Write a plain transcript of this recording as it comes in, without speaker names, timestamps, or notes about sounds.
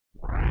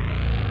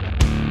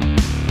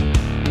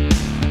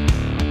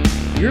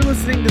You're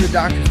listening to The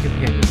Doctor's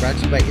Companion, brought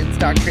to you by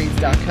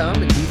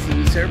InStockTrades.com and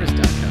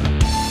DCUService.com.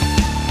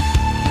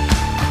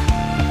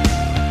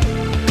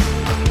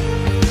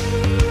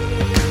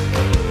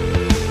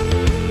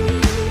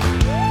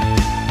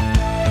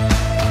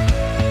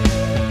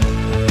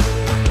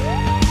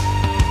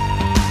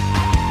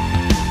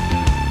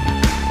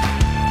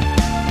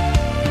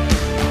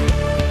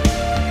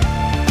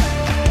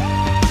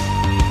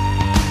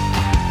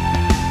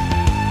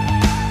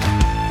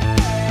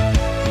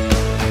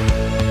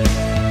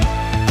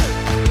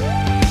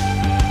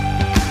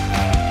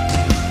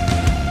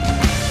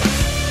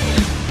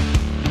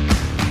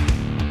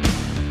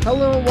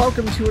 Hello and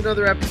welcome to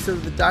another episode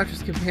of The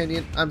Doctor's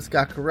Companion. I'm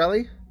Scott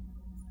Corelli.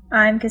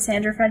 I'm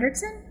Cassandra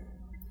Fredrickson.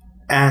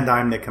 And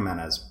I'm Nick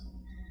Jimenez.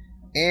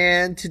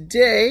 And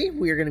today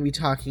we are going to be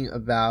talking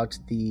about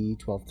the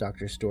 12th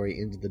Doctor story,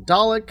 Into the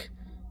Dalek,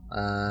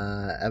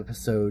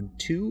 episode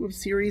 2 of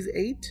Series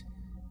 8.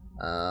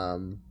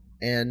 So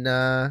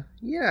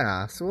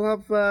we'll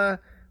have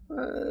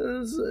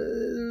this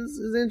is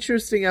an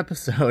interesting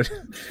episode.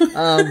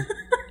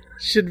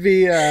 Should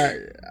be...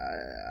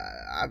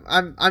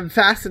 I'm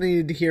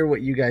fascinated to hear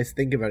what you guys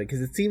think about it,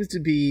 because it seems to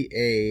be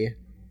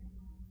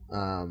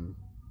an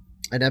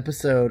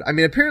episode. I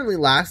mean, apparently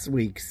last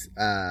week's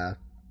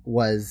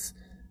was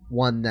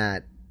one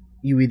that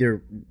you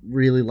either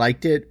really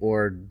liked it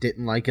or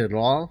didn't like it at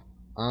all,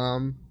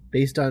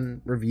 based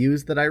on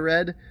reviews that I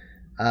read.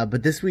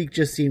 But this week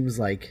just seems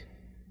like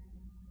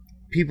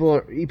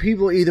people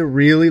either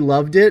really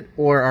loved it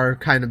or are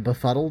kind of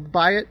befuddled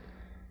by it.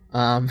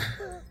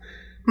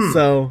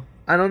 So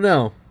I don't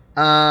know.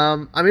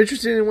 I'm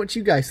interested in what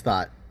you guys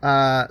thought.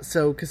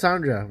 So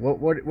Cassandra,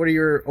 what are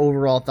your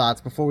overall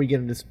thoughts before we get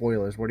into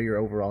spoilers? What are your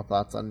overall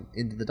thoughts on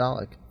Into the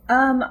Dalek?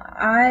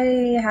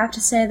 I have to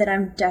say that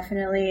I'm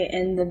definitely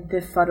in the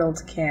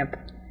befuddled camp.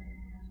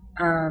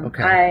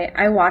 Okay.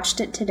 I watched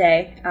it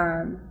today,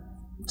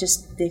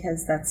 just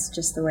because that's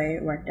just the way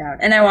it worked out,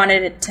 and I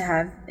wanted it to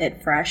have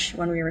it fresh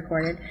when we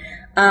recorded.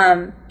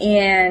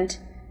 And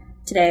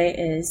today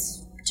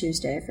is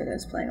Tuesday for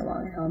those playing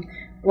along at home.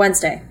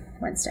 Wednesday.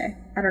 I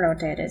don't know what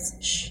day it is.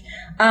 Shh.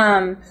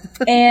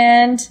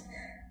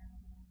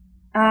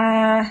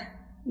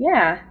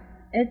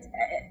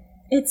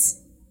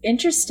 It's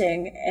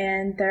interesting,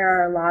 and there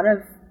are a lot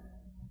of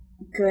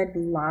good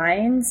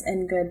lines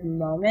and good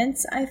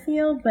moments, I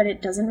feel, but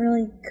it doesn't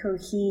really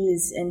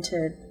cohese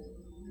into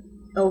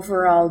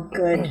overall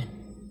good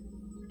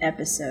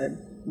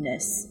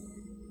episode-ness.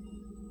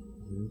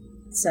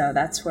 So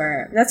that's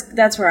where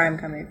I'm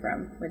coming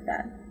from with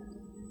that.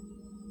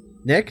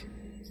 Nick?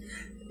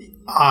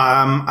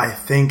 I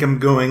think I'm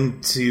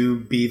going to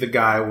be the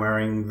guy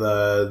wearing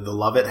the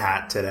Love It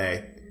hat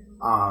today.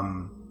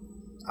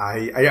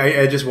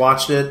 I just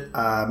watched it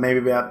maybe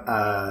about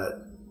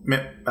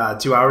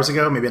 2 hours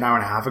ago, maybe an hour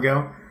and a half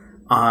ago.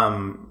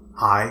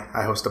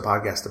 I host a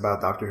podcast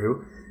about Doctor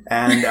Who,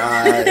 and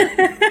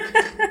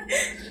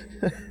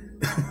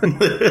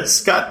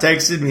Scott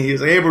texted me. He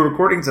was like, "Hey, we're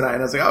recording tonight,"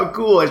 and I was like, "Oh,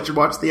 cool! I should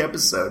watch the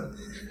episode."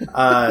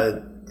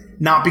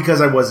 Not because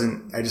I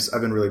wasn't.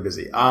 I've been really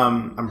busy.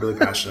 I'm really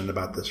passionate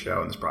about this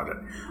show and this project.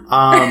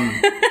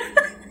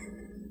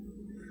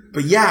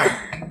 But yeah,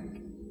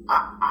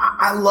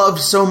 I love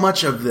so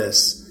much of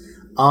this.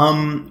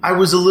 I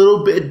was a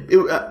little bit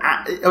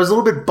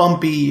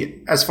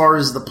bumpy as far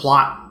as the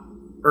plot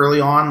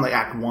early on, like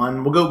Act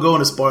 1. We'll go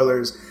into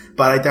spoilers,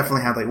 but I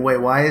definitely had like, wait,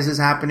 why is this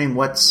happening?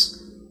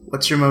 What's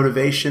your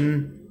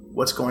motivation?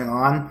 What's going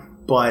on?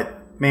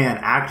 But man,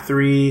 Act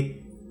 3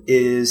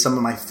 is some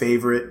of my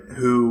favorite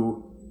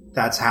Who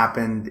that's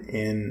happened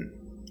in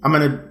a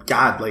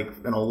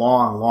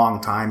long,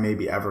 long time,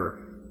 maybe ever.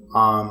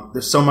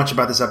 There's so much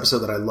about this episode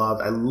that I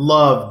loved. I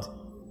loved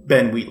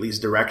Ben Wheatley's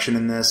direction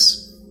in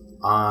this.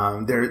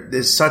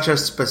 There's such a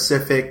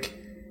specific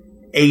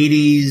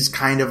 80s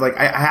kind of like,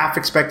 I half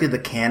expected the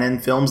Canon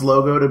Films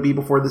logo to be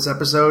before this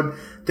episode.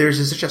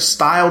 There's such a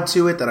style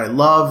to it that I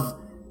love.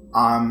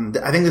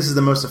 I think this is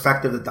the most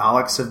effective the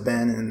Daleks have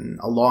been in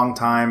a long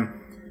time.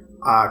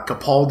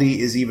 Capaldi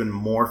is even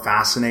more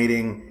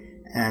fascinating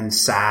and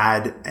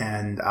sad,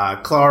 and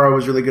Clara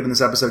was really good in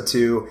this episode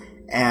too.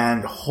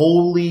 And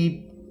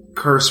holy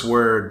curse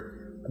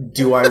word,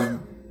 I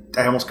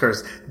almost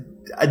cursed.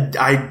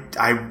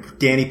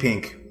 Danny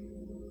Pink.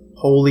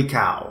 Holy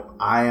cow!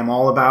 I am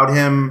all about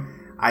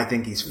him. I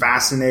think he's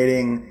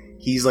fascinating.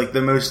 He's like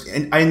the most,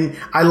 and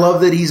I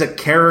love that he's a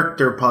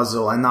character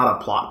puzzle and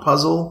not a plot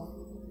puzzle.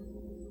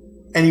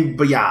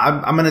 But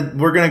yeah, I'm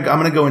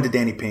gonna go into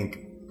Danny Pink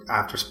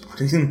after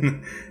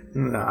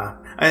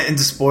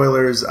into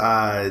spoilers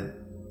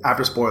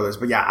after spoilers.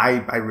 But yeah,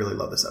 I really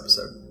love this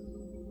episode.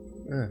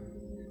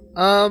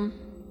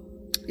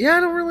 Yeah, I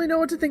don't really know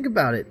what to think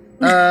about it.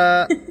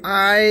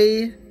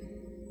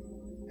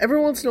 Every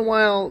once in a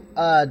while,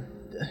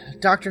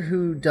 Doctor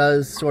Who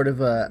does sort of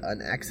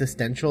an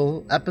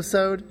existential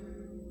episode,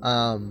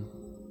 and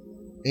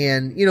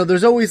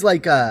there's always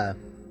like a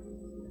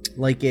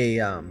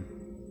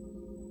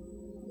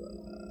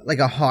like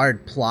a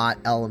hard plot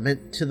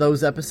element to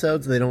those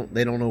episodes. They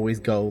don't always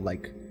go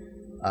like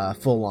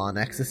full on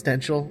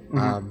existential.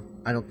 I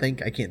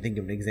can't think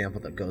of an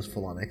example that goes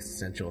full on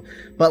existential,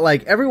 but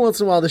like every once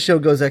in a while the show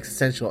goes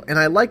existential, and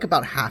I like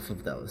about half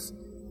of those.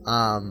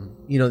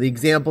 The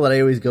example that I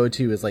always go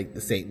to is like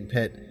the Satan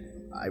Pit.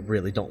 I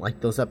really don't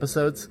like those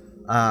episodes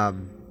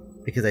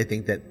because I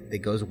think that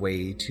it goes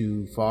way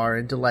too far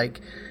into like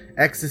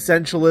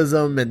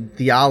existentialism and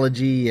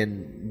theology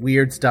and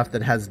weird stuff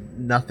that has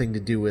nothing to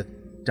do with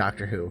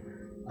Doctor Who,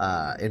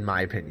 in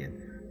my opinion.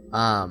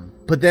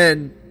 But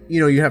then,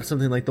 you have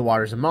something like The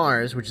Waters of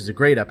Mars, which is a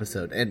great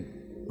episode, and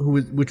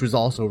which was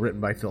also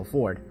written by Phil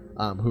Ford,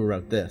 who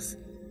wrote this.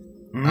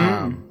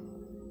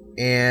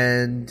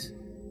 And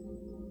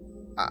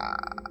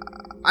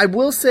I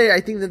will say,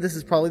 I think that this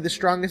is probably the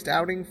strongest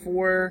outing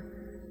for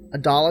a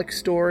Dalek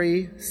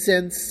story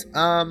since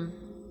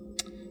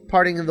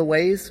Parting of the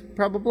Ways,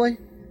 probably.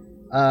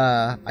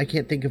 I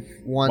can't think of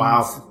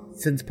one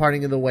since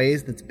Parting of the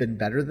Ways that's been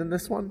better than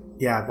this one.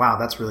 Yeah, wow,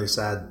 that's really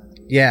sad.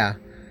 Yeah.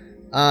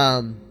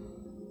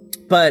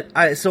 But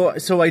I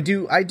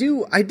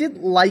did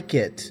like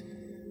it.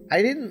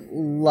 I didn't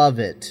love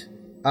it.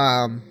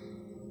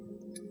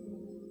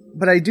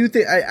 But I do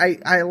think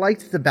I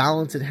liked the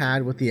balance it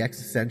had with the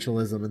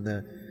existentialism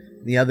and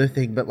the other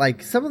thing, but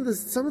like some of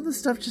the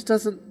stuff just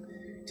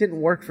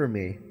didn't work for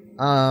me.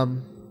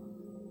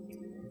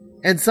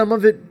 And some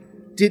of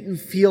it didn't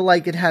feel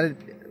like it had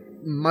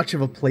much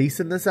of a place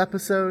in this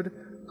episode.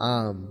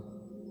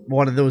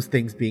 One of those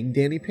things being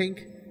Danny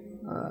Pink.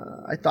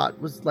 I thought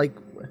was like,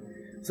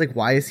 it's like,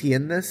 why is he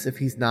in this if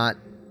he's not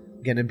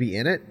gonna be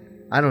in it?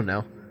 I don't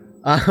know.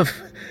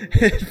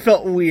 It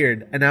felt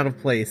weird and out of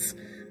place.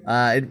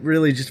 It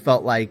really just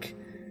felt like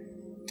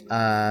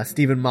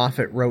Stephen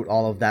Moffat wrote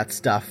all of that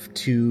stuff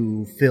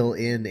to fill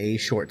in a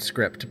short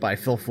script by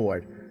Phil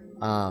Ford.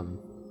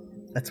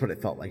 That's what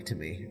it felt like to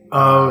me.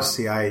 Oh,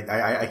 see,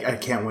 I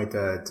can't wait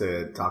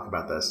to talk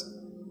about this.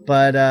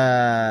 But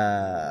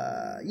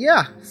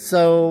yeah,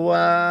 so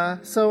I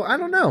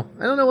don't know.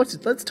 I don't know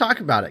let's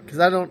talk about it, because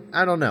I don't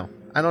know.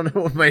 I don't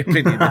know what my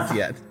opinion is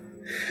yet.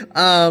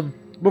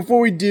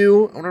 Before we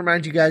do, I want to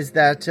remind you guys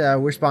that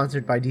we're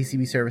sponsored by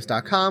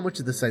DCBService.com, which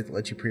is the site that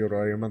lets you pre-order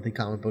all your monthly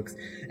comic books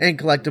and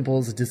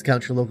collectibles. A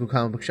discount your local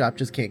comic book shop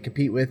just can't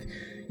compete with.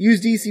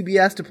 Use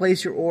DCBS to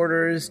place your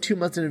orders 2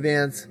 months in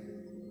advance.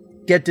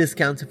 Get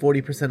discounts of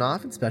 40%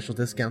 off and special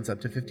discounts up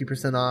to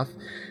 50% off.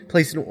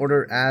 Place an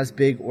order as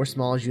big or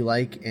small as you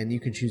like, and you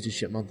can choose to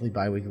ship monthly,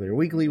 bi-weekly, or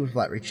weekly with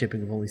flat rate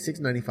shipping of only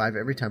 $6.95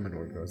 every time an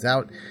order goes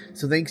out.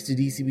 So thanks to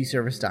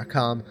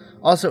DCBService.com.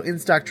 Also,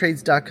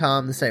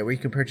 InStockTrades.com, the site where you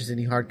can purchase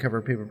any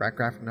hardcover, paperback,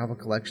 graphic novel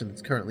collection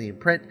that's currently in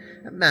print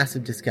at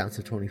massive discounts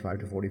of 25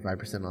 to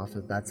 45% off.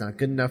 If that's not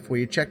good enough for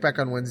you, check back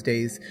on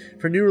Wednesdays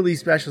for new release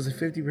specials of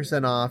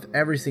 50% off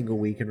every single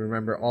week. And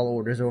remember, all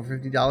orders over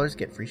 $50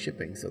 get free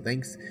shipping. So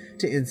thanks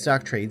to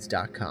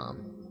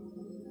InStockTrades.com.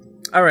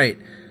 All right.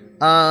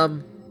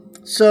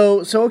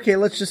 So okay,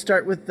 let's just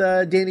start with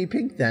Danny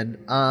Pink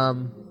then.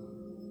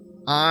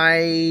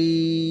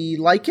 I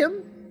like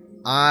him.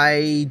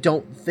 I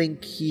don't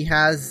think he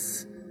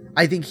has.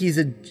 I think I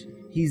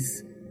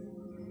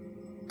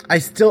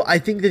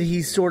think that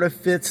he sort of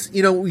fits.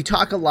 We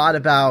talk a lot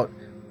about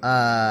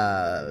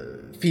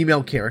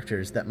female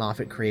characters that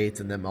Moffat creates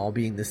and them all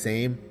being the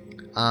same.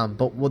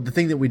 But the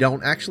thing that we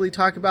don't actually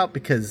talk about,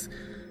 because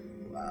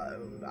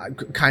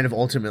kind of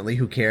ultimately,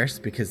 who cares?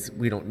 Because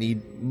we don't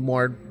need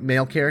more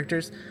male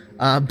characters.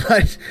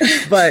 But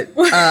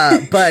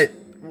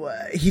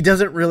he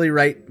doesn't really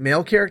write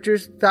male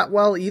characters that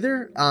well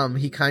either.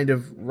 He kind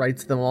of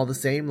writes them all the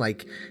same.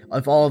 Like,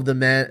 if all of the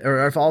men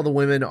or if all the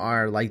women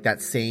are like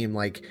that same,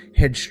 like,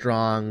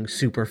 headstrong,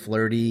 super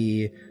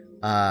flirty,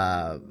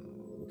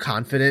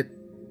 confident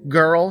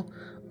girl,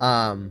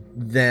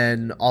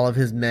 then all of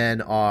his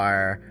men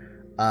are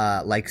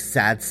like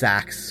sad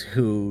sacks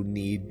who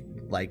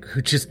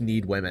just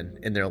need women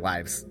in their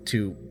lives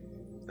to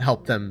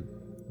help them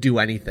do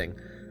anything.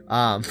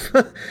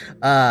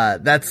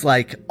 That's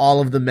like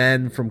all of the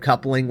men from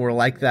Coupling were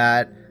like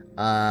that.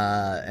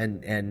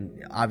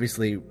 And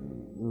obviously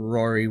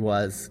Rory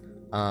was,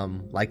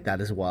 like that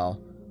as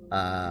well.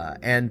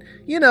 And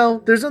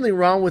there's nothing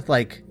wrong with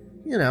one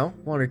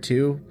or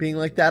two being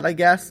like that, I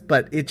guess,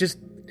 but it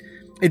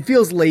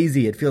feels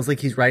lazy. It feels like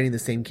he's writing the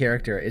same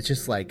character. It's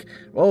just like,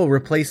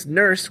 replace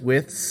Nurse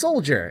with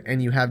Soldier,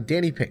 and you have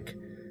Danny Pink.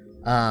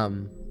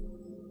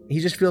 He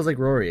just feels like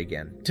Rory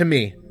again to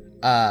me.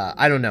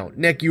 I don't know,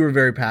 Nick. You were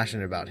very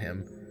passionate about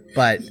him,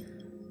 but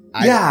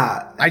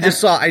I just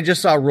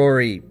saw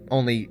Rory,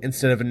 only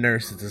instead of a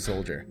nurse, it's a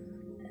soldier.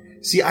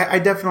 See, I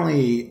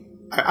definitely,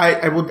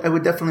 I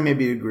would definitely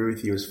maybe agree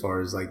with you as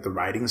far as like the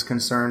writing's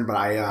concerned, but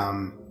I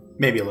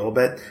maybe a little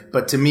bit.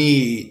 But to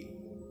me,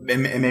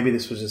 and maybe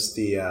this was just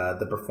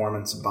the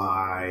performance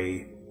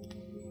by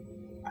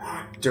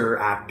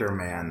actor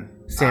man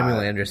Samuel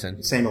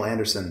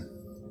Anderson.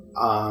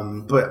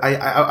 But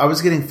I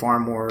was getting far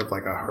more of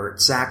like a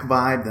hurt sack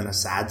vibe than a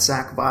sad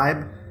sack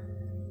vibe.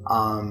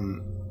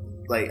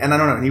 like, and I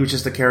don't know, he was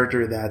just a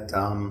character that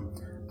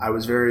I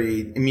was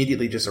very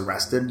immediately just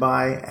arrested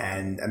by,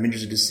 and I'm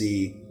interested to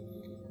see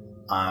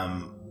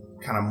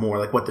kind of more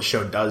like what the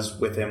show does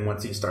with him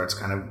once he starts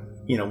kind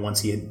of,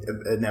 once he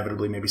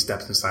inevitably maybe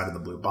steps inside of the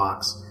blue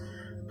box.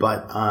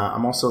 But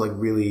I'm also like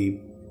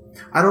really,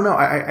 I don't know,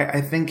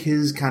 I think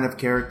his kind of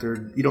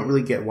character, you don't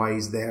really get why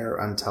he's there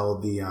until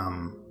the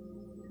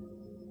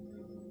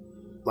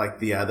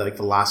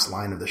the last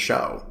line of the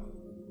show.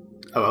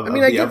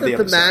 I get the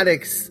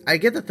thematics. I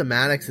get the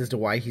thematics as to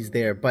why he's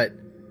there, but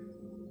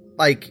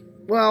like,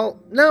 well,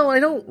 no, I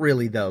don't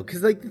really though,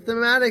 because like the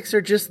thematics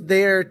are just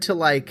there to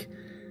like.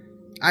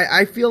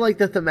 I feel like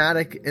the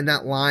thematic in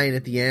that line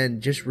at the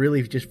end just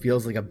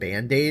feels like a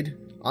Band-Aid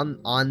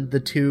on the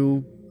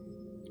two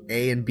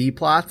A and B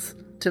plots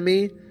to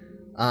me.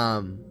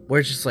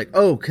 Where it's just like,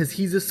 oh, because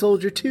he's a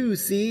soldier too,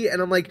 see?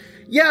 And I'm like,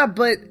 yeah,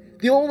 but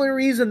the only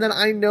reason that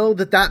I know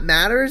that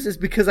matters is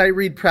because I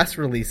read press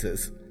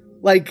releases.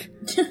 Like...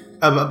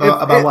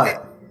 about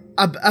what?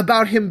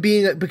 About him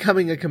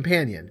becoming a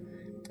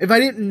companion. If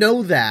I didn't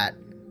know that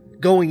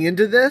going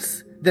into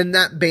this... then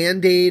that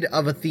Band-Aid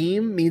of a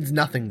theme means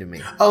nothing to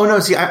me. Oh, no,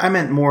 see, I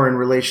meant more in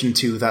relation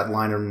to that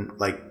line of,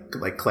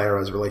 like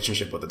Clara's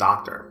relationship with the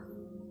Doctor.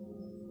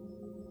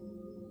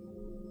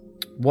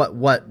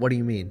 What do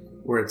you mean?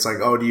 Where it's like,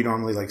 oh, do you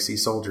normally, like, see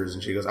soldiers?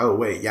 And she goes, oh,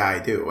 wait, yeah, I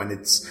do. And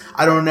it's,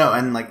 I don't know,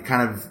 and, like,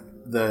 kind of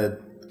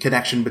the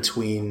connection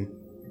between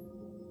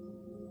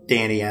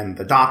Danny and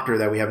the Doctor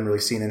that we haven't really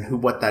seen,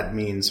 and what that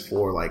means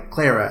for, like,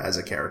 Clara as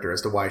a character,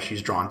 as to why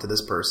she's drawn to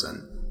this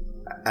person.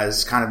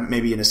 As kind of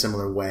maybe in a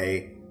similar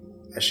way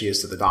as she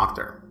is to the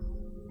Doctor.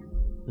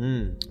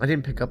 I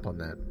didn't pick up on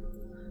that.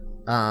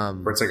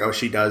 Where it's like, oh,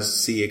 she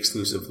does see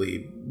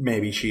exclusively,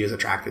 maybe she is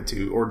attracted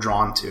to, or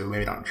drawn to,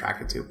 maybe not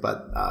attracted to,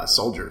 but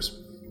soldiers.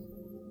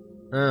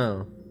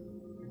 Oh.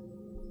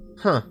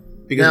 Huh.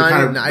 Because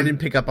no, I didn't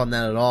pick up on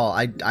that at all.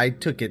 I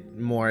took it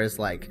more as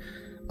like,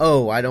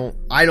 oh, I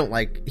don't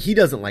like, he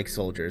doesn't like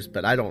soldiers,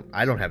 but I don't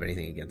have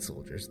anything against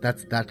soldiers.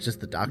 That's just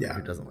the Doctor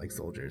who doesn't like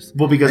soldiers.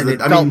 Well, because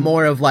it felt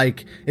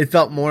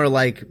more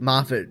like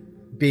Moffat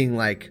being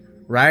like,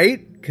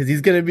 right? Because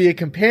he's going to be a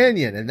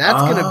companion, and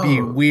that's going to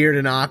be weird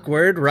and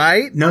awkward,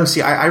 right? No,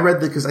 see, I read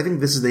because I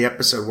think this is the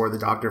episode where the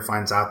Doctor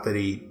finds out that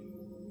he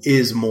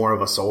is more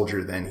of a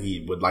soldier than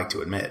he would like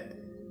to admit.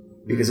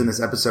 Because in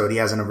this episode, he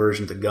has an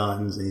aversion to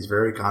guns, and he's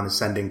very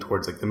condescending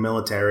towards like the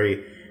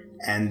military.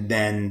 And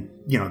then,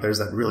 there's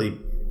that really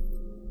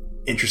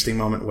interesting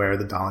moment where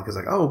the Dalek is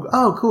like,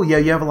 oh, cool, yeah,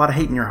 you have a lot of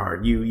hate in your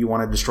heart. You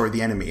want to destroy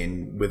the enemy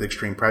and with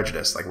extreme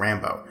prejudice, like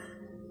Rambo.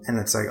 And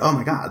it's like, oh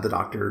my god, the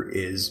Doctor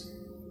is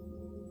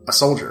a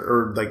soldier,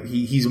 or like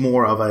he's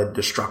more of a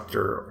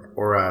destructor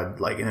or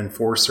an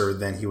enforcer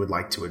than he would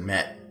like to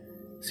admit.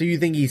 So you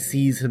think he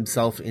sees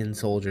himself in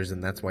soldiers,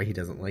 and that's why he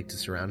doesn't like to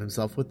surround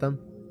himself with them?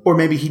 Or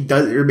maybe he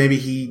does, or maybe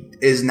he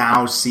is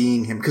now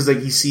seeing him, because like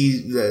he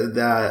sees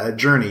the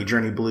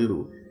Journey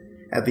Blue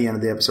at the end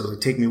of the episode,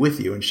 like, take me with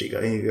you, and he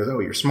goes, oh,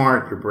 you're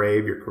smart, you're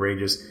brave, you're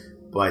courageous,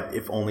 but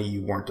if only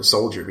you weren't a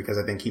soldier, because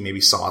I think he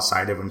maybe saw a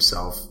side of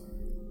himself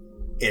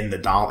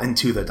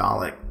into the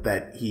Dalek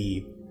that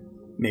he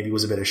maybe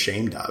was a bit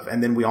ashamed of.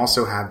 And then we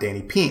also have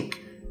Danny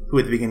Pink, who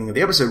at the beginning of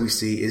the episode we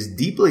see is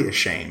deeply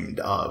ashamed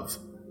of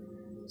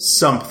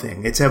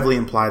something. It's heavily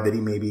implied that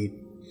he maybe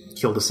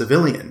killed a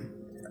civilian.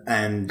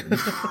 And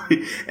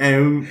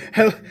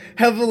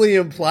heavily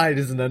implied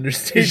is an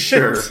understatement.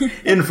 Sure,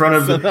 in front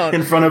of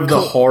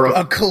the horror,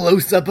 a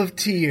close up of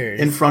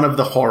tears in front of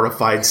the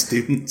horrified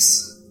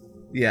students.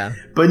 Yeah,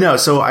 but no.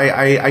 So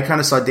I kind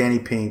of saw Danny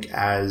Pink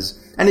as,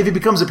 and if he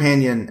becomes if he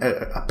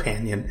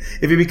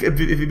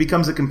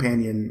becomes a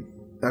companion,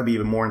 that'd be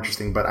even more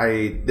interesting. But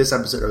this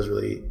episode I was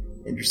really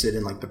interested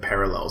in like the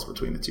parallels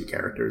between the two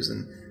characters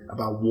and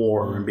about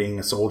war and being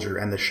a soldier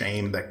and the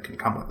shame that can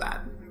come with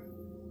that.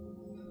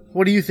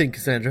 What do you think,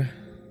 Cassandra?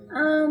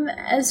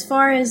 As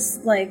far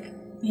as like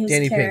his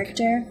Danny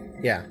character,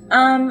 Pink. Yeah.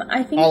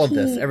 I think all of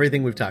this,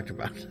 everything we've talked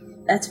about.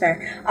 That's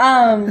fair.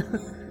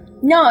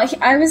 No,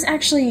 I was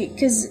actually,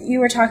 because you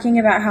were talking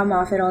about how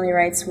Moffat only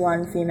writes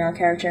one female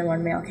character and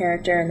one male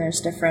character, and there's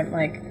different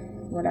like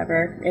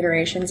whatever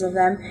iterations of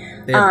them.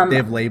 They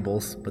have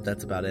labels, but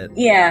that's about it.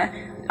 Yeah,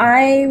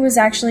 I was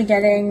actually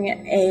getting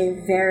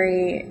a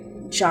very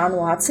John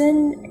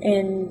Watson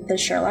in the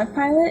Sherlock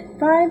pilot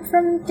vibe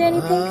from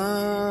Danny Pink.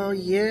 Oh,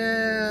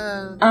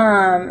 yeah.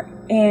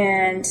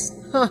 And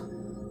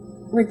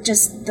with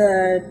just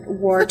the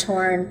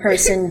war-torn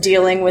person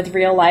dealing with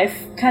real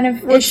life kind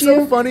of What's issue.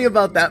 so funny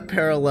about that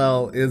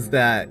parallel is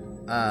that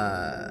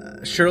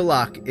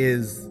Sherlock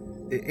is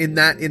in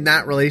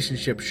that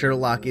relationship.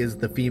 Sherlock is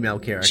the female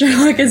character.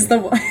 Sherlock is the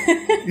one.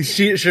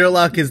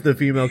 Sherlock is the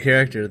female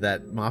character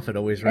that Moffat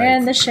always writes.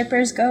 And the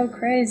shippers go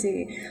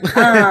crazy.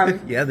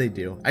 Yeah, they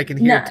do. I can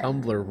hear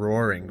Tumblr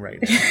roaring right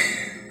now.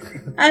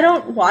 I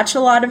don't watch a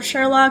lot of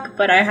Sherlock,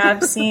 but I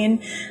have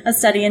seen A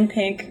Study in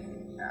Pink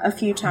a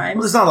few times.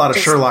 Well, there's not a lot of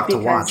Sherlock to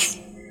watch.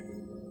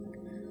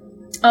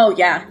 Oh,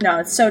 yeah. No,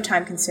 it's so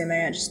time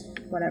consuming.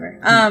 Whatever.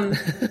 I'm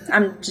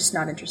just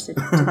not interested,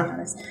 to be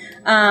honest.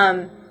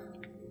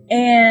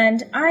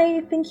 And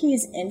I think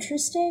he's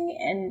interesting,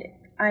 and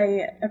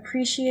I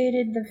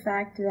appreciated the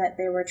fact that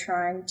they were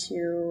trying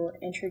to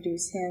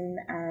introduce him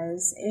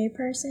as a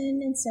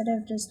person instead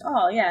of just,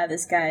 oh yeah,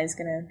 this guy is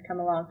gonna come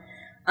along.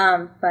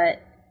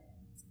 But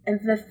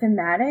the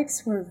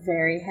thematics were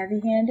very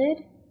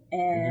heavy-handed,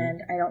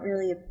 and I don't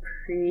really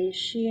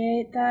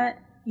appreciate that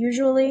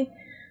usually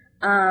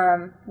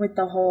with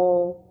the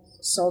whole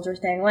soldier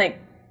thing. Like,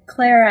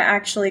 Clara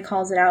actually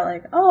calls it out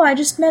like, oh, I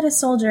just met a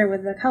soldier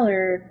with a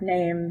color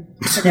name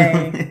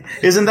today.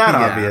 Isn't that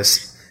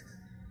obvious?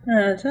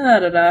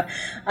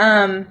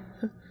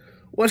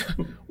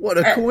 What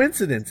a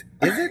coincidence.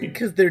 Is it?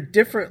 Because they're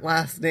different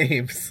last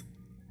names.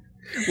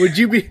 Would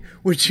you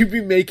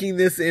be making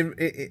this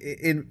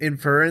in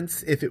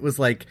inference if it was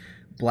like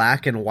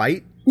black and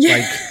white? Yeah.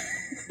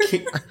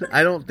 Like,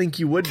 I don't think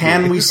you would.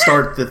 Can we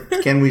start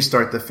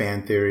the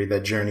fan theory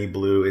that Journey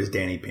Blue is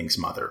Danny Pink's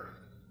mother?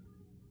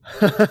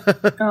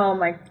 Oh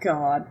my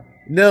god.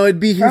 No, it'd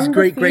be his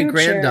great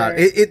granddaughter.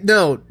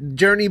 No,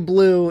 Journey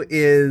Blue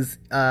is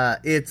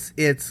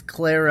it's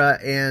Clara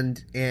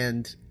and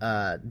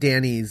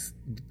Danny's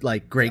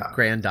like great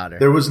granddaughter.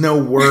 There was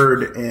no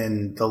word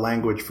in the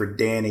language for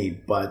Danny,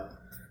 but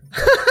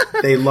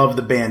they love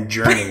the band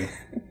Journey.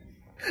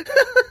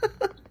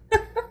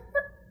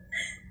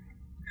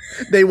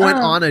 They went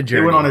on a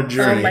journey.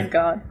 Oh my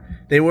god.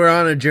 They were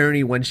on a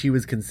journey when she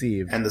was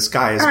conceived. And the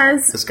sky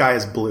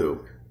is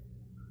blue.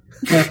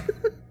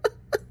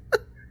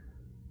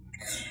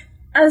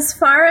 As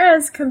far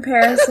as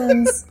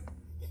comparisons,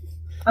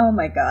 oh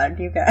my god,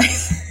 you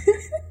guys.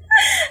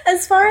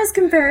 As far as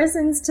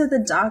comparisons to the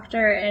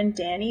Doctor and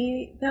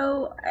Danny,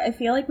 though, I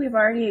feel like we've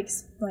already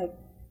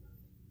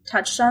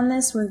touched on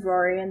this with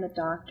Rory and the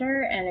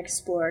Doctor and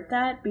explored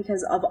that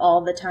because of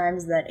all the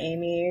times that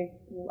Amy,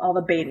 all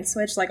the bait and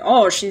switch, like,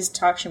 oh, she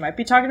might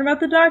be talking about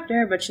the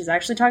Doctor, but she's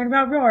actually talking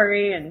about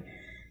Rory, and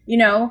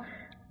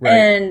right.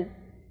 And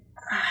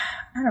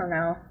I don't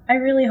know. I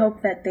really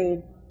hope that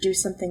they do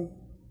something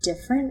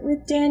different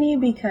with Danny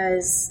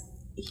because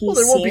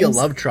there won't be a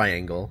love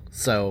triangle,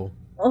 so...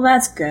 Well,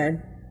 that's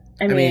good.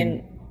 I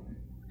mean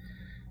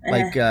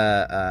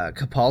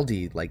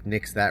Capaldi,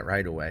 nixed that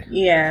right away.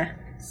 Yeah.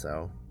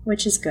 So...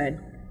 Which is good.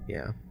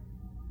 Yeah.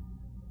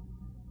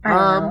 I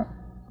don't know.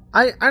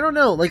 I don't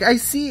know.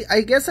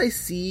 I guess I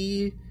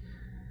see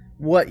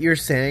what you're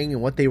saying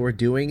and what they were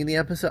doing in the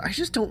episode. I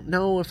just don't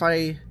know if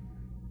I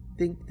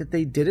think that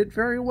they did it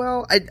very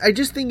well. I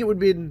just think it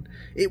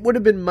would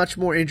have been much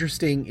more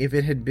interesting if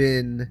it had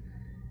been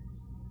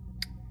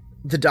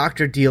the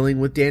Doctor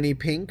dealing with Danny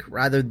Pink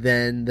rather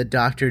than the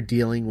Doctor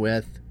dealing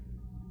with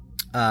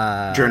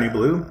Journey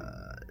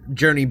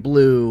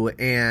Blue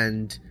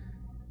and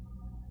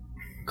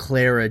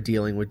Clara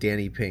dealing with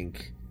Danny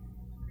Pink.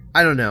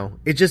 I don't know.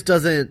 It just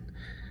doesn't.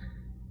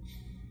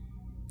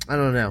 I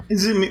don't know.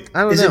 Is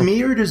it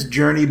me or does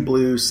Journey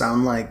Blue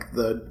sound like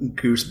the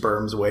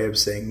Gooseberms way of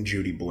saying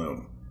Judy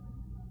Blume?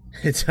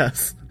 It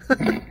does.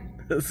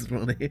 This is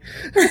funny.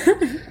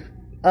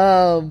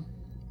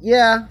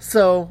 Yeah.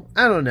 So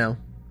I don't know.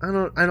 I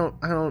don't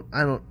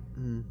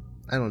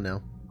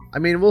know. I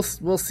mean,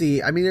 we'll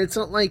see. I mean, it's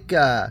not like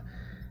I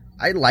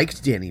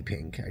liked Danny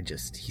Pink.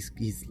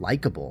 He's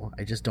likable.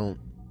 I just don't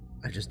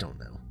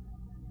know.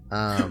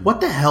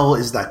 What the hell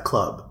is that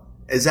club?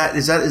 Is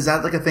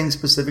that like a thing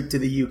specific to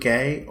the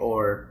UK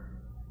or?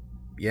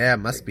 Yeah, it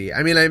must be.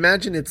 I mean, I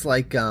imagine it's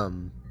like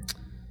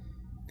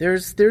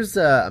there's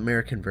a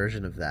American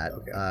version of that.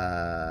 Okay.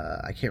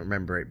 I can't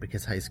remember it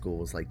because high school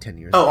was like 10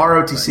 years. Oh, ago,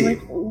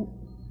 ROTC.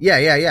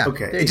 Yeah.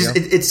 Okay.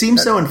 It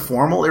seems so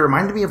informal. It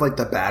reminded me of like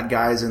the bad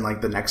guys in like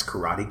the next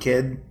Karate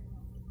Kid.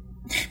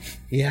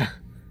 Yeah.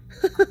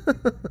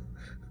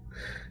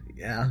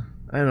 Yeah.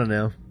 I don't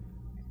know.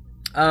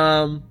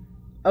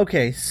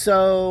 Okay,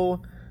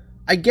 so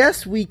I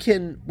guess we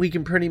can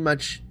pretty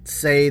much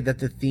say that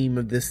the theme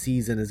of this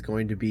season is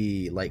going to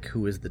be like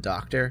who is the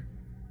Doctor,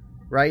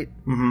 right?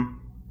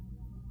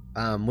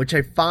 Mm-hmm. Which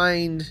I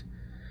find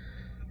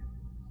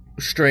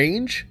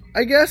strange,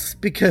 I guess,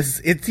 because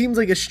it seems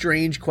like a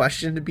strange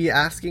question to be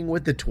asking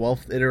with the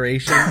 12th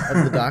iteration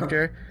of the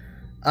Doctor.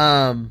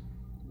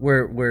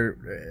 We're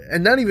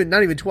and not even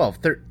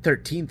 12th,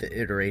 13th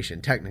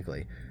iteration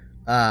technically.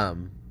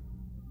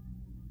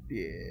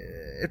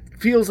 It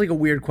feels like a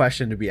weird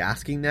question to be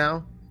asking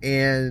now,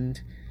 and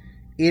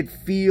it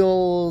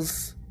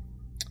feels,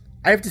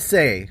 I have to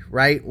say,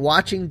 right,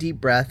 watching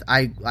Deep Breath,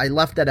 I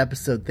left that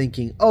episode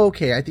thinking, oh,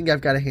 okay, I think I've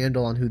got a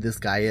handle on who this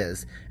guy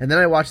is, and then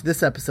I watched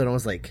this episode and I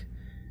was like,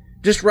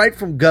 just right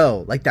from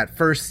go, like that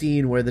first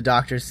scene where the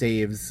Doctor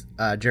saves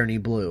Journey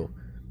Blue,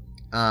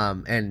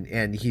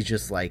 and he's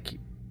just like,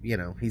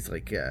 he's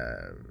like,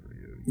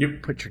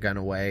 Yep. Put your gun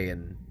away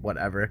and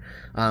whatever.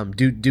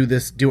 Do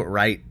this, do it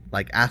right.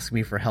 Like, ask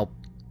me for help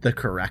the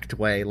correct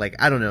way. Like,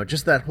 I don't know,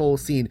 just that whole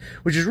scene,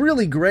 which is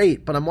really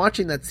great. But I'm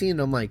watching that scene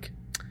and I'm like,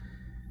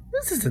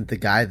 this isn't the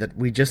guy that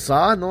we just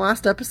saw in the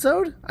last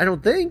episode. I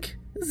don't think.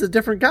 This is a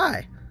different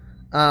guy.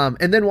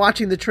 And then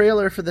watching the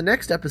trailer for the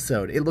next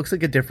episode, it looks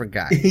like a different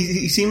guy.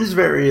 He seems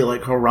very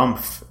like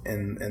harumph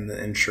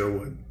in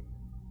Sherwood.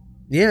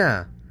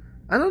 Yeah,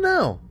 I don't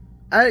know.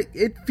 I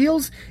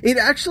feel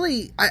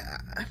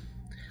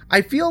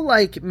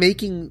like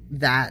making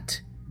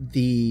that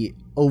the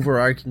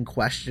overarching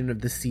question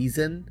of the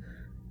season,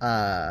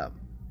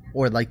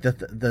 or like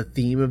the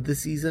theme of the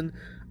season.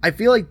 I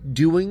feel like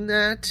doing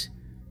that,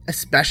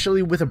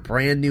 especially with a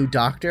brand new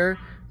Doctor,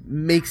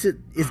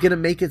 is going to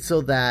make it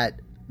so that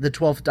the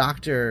 12th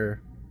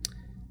Doctor.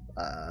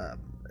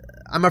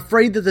 I'm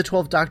afraid that the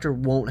 12th Doctor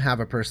won't have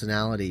a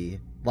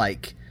personality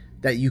like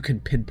that you can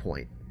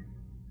pinpoint.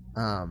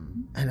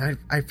 And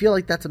I feel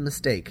like that's a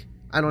mistake.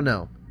 I don't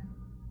know.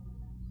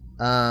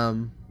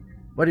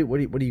 What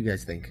do you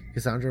guys think?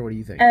 Cassandra, what do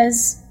you think?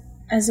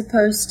 As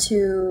opposed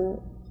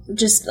to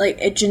just like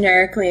it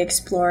generically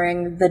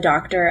exploring the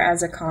Doctor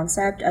as a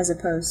concept, as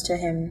opposed to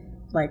him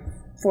like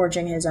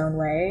forging his own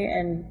way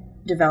and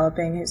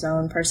developing his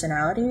own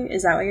personality.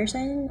 Is that what you're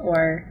saying?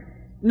 Or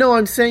no,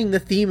 I'm saying the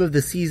theme of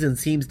the season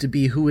seems to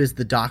be who is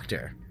the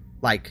Doctor,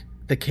 like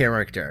the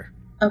character.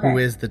 Okay. Who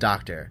is the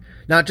Doctor?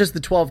 Not just the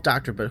 12th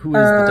Doctor, but who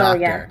is the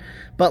Doctor? Yeah.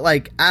 But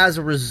like as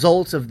a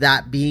result of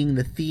that being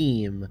the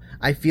theme,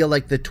 I feel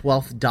like the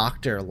 12th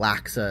Doctor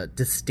lacks a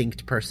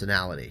distinct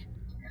personality.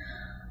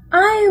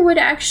 I would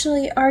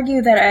actually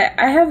argue that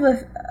I have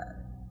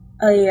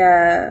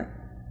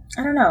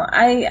I don't know.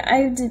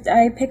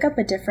 I pick up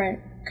a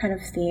different kind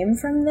of theme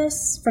from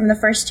the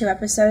first two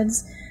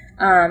episodes,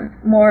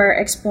 more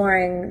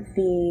exploring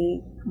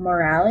the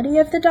morality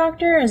of the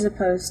Doctor as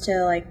opposed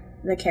to like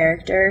the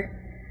character.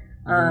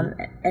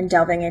 And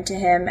delving into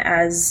him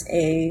as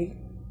a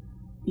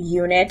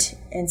unit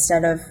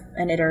instead of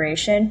an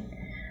iteration.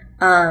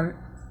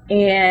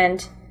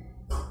 And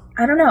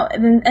I don't know.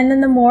 And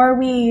then the more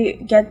we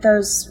get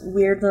those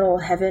weird little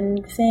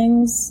heaven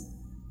things,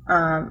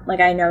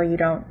 like I know you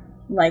don't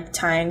like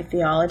tying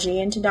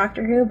theology into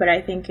Doctor Who, but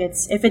I think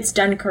if it's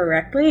done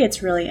correctly,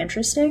 it's really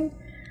interesting.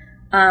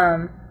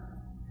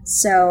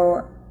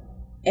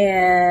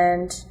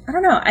 And I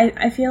don't know,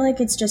 I feel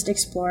like it's just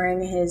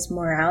exploring his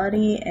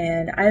morality,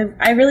 and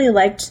I really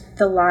liked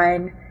the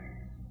line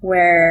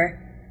where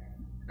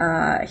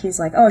he's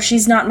like, oh,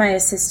 she's not my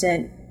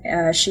assistant,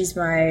 she's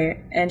my,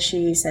 and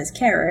she says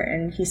carer,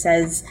 and he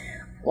says,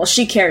 well,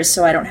 she cares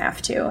so I don't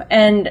have to.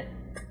 And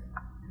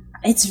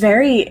it's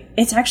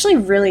actually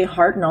really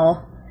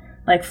Hartnell,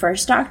 like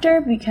First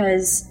Doctor,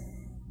 because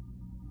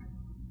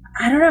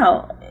I don't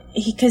know,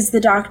 because the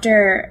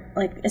Doctor,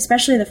 like,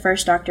 especially the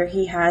First Doctor,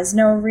 he has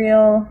no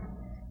real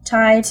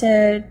tie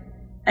to,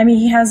 I mean,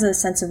 he has a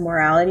sense of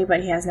morality,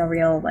 but he has no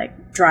real,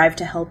 like, drive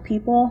to help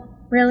people,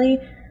 really,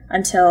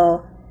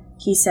 until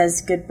he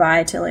says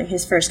goodbye to, like,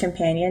 his first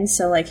companions.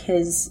 So, like,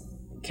 his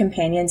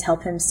companions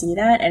help him see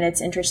that, and it's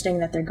interesting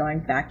that they're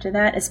going back to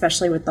that,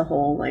 especially with the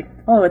whole, like,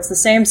 oh, it's the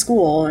same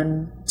school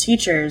and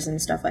teachers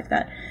and stuff like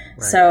that.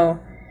 Right. So,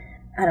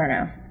 I don't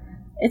know.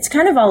 It's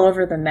kind of all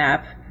over the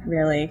map,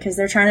 really, because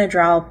they're trying to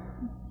draw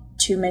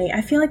too many.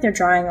 I feel like they're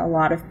drawing a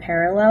lot of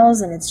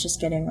parallels, and it's just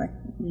getting like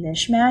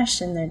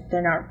mishmash, and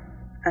they're not.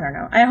 I don't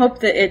know. I hope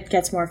that it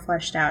gets more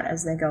fleshed out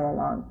as they go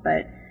along,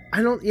 but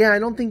I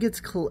don't think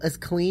it's as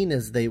clean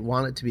as they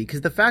want it to be,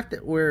 because the fact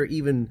that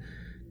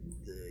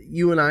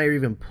you and I are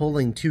even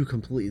pulling two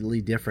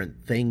completely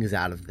different things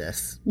out of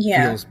this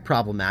feels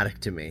problematic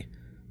to me.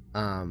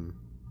 I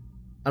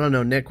don't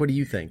know, Nick. What do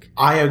you think?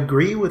 I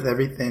agree with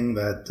everything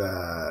that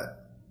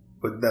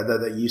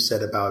you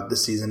said about the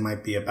season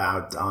might be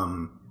about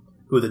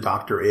who the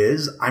Doctor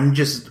is. I'm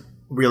just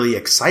really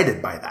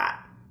excited by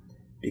that,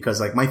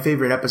 because like my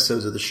favorite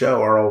episodes of the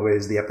show are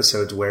always the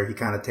episodes where he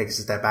kind of takes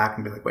a step back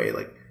and be like, wait,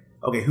 like,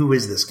 okay, who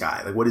is this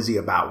guy? Like, what is he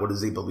about? What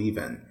does he believe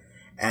in?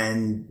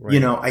 And,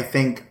 right. I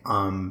think,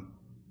 I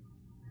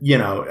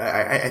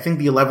think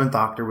the 11th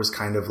Doctor was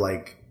kind of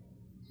like,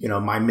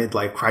 my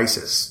midlife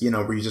crisis,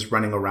 where he's just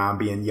running around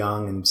being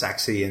young and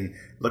sexy and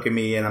look at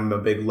me and I'm a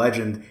big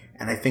legend.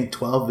 And I think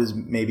 12 is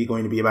maybe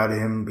going to be about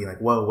him being like,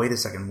 whoa, wait a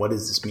second. What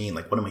does this mean?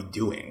 Like, what am I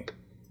doing?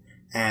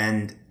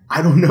 And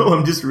I don't know.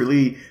 I'm just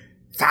really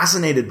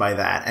fascinated by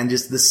that. And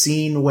just the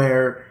scene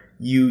where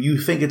you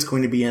think it's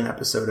going to be an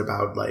episode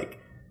about like,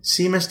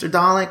 see, Mr.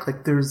 Dalek,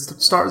 like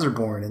stars are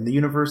born and the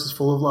universe is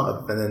full of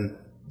love. And then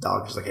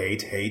Dalek's just like,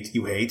 hate,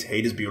 you hate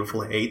is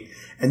beautiful, hate.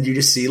 And you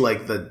just see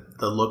like the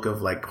look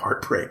of like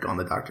heartbreak on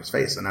the Doctor's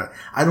face. And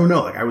I don't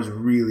know, like I was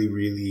really,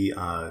 really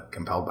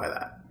compelled by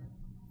that.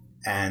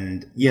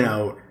 And,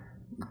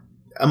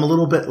 I'm a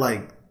little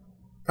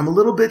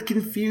bit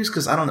confused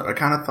because I don't know. I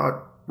kind of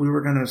thought we were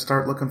going to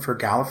start looking for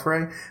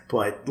Gallifrey,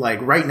 but like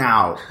right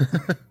now,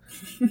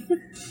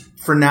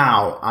 for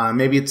now,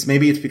 maybe it's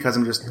because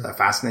I'm just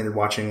fascinated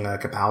watching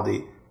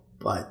Capaldi,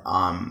 but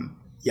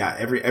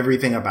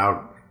everything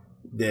about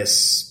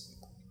this,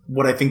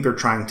 what I think they're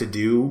trying to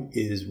do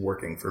is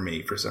working for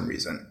me for some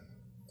reason.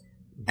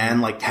 And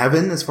like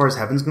Heaven, as far as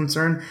Heaven's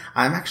concerned,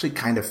 I'm actually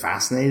kind of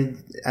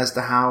fascinated as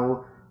to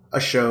how a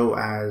show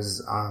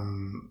as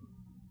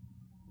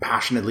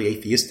passionately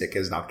atheistic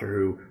as Doctor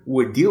Who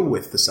would deal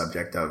with the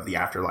subject of the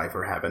afterlife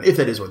or heaven, if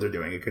that is what they're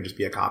doing. It could just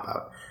be a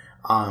cop-out.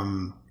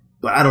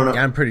 But I don't know.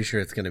 Yeah, I'm pretty sure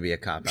it's going to be a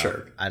cop-out.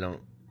 Sure. I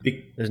don't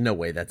There's no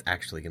way that's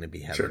actually going to be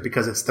heaven. Sure,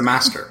 because it's the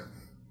master.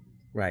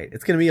 Right.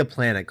 It's going to be a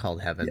planet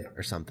called heaven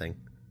or something.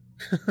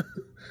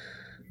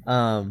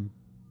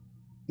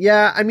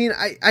 Yeah, I mean,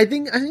 I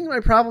think my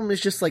problem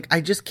is just like,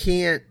 I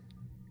can't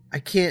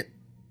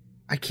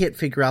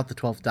figure out the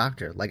 12th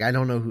Doctor. Like, I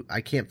don't know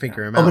I can't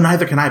figure him out. Oh, but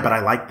neither can I, but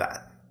I like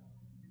that.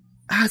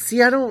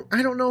 See, I don't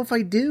know if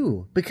I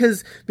do.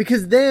 Because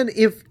then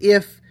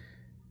if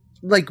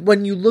like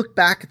when you look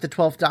back at the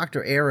 12th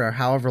Doctor era,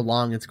 however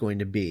long it's going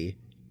to be,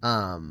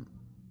 I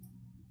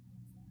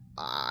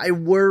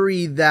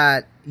worry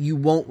that you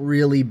won't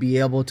really be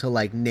able to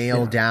like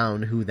nail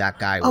down who that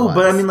guy was. Oh,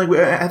 but I mean, like,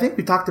 I think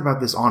we talked about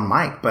this on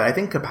mic, but I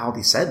think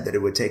Capaldi said that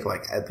it would take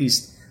like at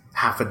least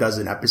half a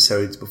dozen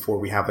episodes before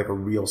we have like a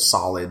real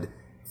solid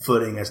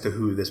footing as to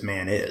who this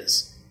man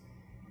is.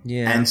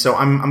 Yeah. And so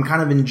I'm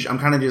kind of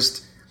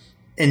just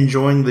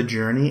enjoying the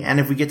journey. And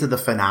if we get to the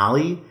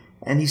finale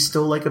and he's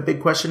still like a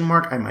big question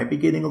mark, I might be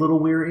getting a little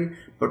weary.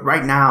 But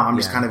right now I'm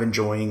just kind of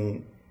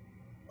enjoying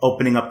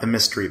opening up the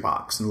mystery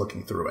box and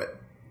looking through it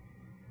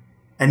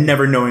and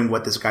never knowing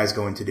what this guy's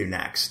going to do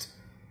next.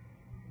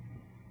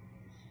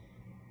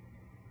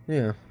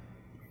 Yeah.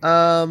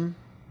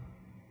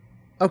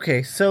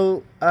 Okay,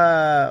 so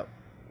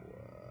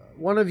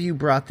one of you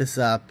brought this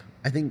up.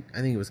 I think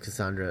it was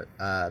Cassandra.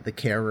 The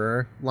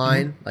carer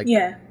line, like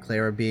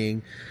Clara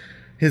being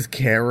his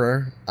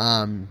carer.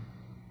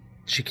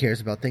 She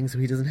cares about things so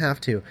he doesn't have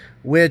to,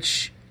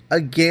 which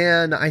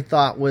again I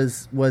thought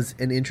was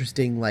an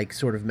interesting like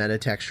sort of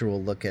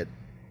metatextual look at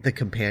the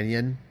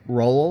companion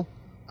role,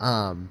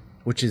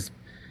 which is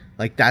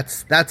like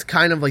that's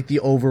kind of like the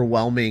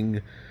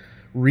overwhelming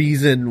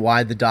reason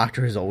why the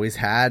Doctor has always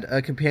had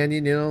a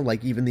companion, you know,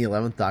 like even the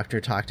 11th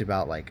Doctor talked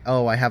about like,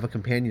 oh, I have a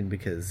companion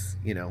because,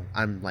 you know,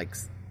 I'm like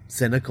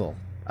cynical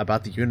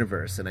about the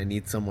universe and I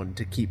need someone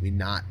to keep me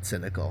not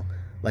cynical.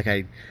 Like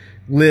I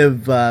live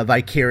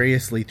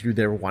vicariously through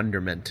their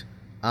wonderment.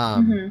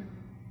 And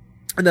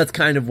that's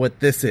kind of what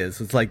this is.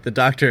 It's like the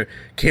Doctor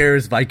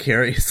cares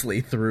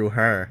vicariously through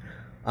her,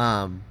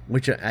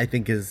 which I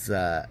think is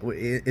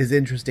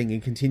interesting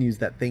and continues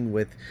that thing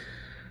with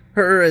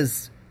her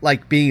as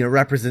like being a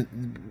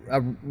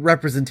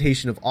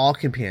representation of all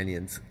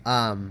companions,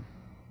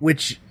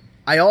 which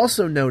I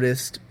also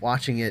noticed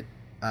watching it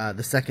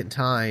the second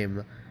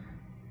time.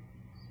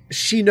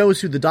 She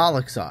knows who the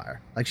Daleks are.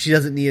 Like, she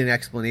doesn't need an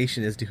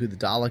explanation as to who the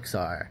Daleks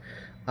are.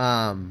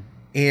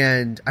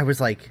 And I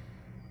was like,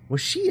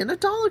 was she in a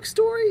Dalek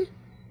story?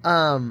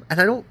 And I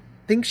don't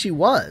think she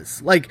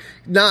was. Like,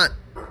 not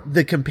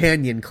the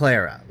companion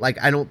Clara.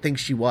 Like, I don't think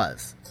she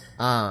was.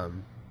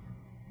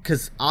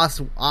 Because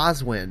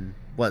Oswin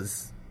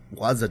was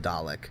a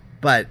Dalek,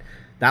 but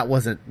that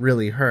wasn't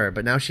really her.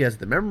 But now she has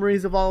the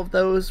memories of all of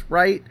those,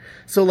 right?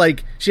 So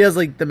like she has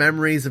like the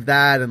memories of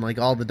that and like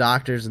all the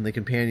Doctors and the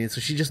companions,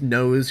 so she just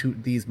knows who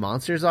these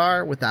monsters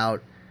are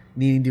without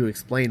needing to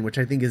explain, which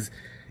I think is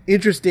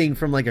interesting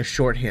from like a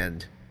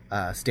shorthand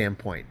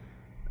standpoint.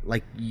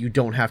 Like, you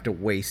don't have to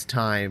waste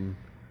time.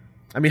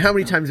 I mean, how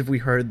many times have we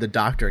heard the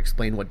Doctor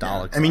explain what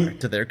Daleks are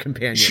to their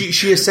companions?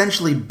 She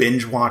essentially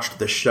binge watched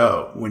the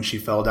show when she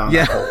fell down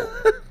that hole.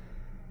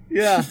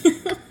 Yeah.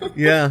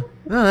 Yeah.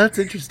 Oh, that's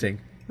interesting.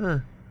 Huh.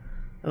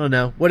 I don't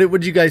know. What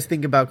did you guys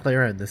think about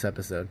Clara in this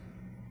episode?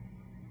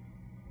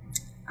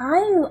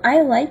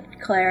 I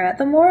liked Clara.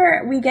 The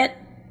more we get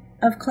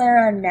of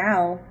Clara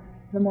now,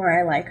 the more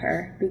I like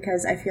her,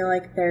 because I feel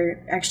like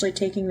they're actually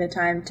taking the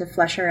time to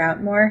flesh her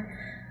out more.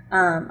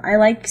 I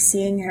liked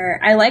seeing her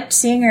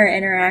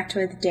interact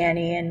with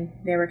Danny, and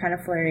they were kind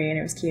of flirty, and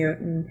it was cute.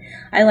 And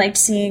I liked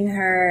seeing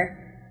her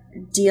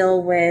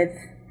deal with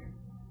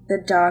the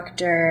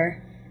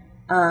Doctor,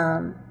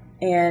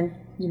 and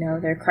you know,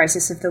 their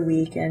crisis of the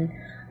week. And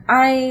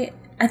I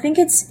think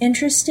it's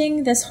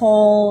interesting, this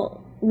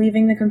whole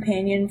leaving the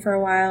companion for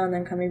a while and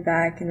then coming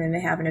back, and then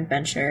they have an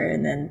adventure,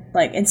 and then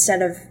like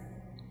instead of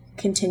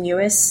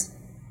continuous,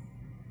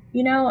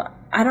 you know,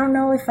 I don't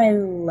know if I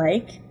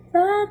like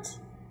that.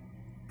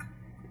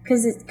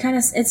 Because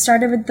it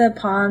started with the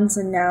pawns,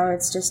 and now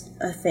it's just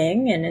a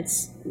thing, and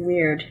it's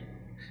weird.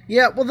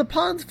 Yeah, well, the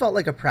pawns felt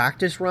like a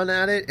practice run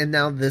at it, and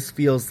now this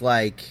feels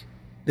like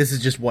this is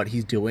just what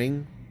he's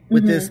doing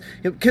with this.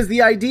 Because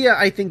the idea,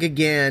 I think,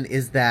 again,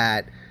 is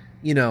that,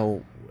 you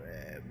know,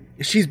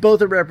 she's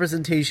both a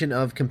representation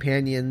of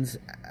companions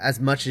as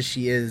much as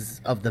she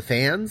is of the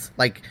fans.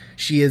 Like,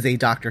 she is a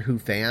Doctor Who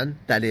fan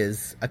that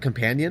is a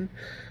companion.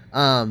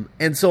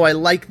 And so I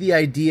like the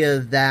idea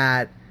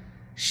that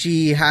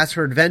she has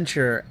her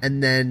adventure,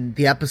 and then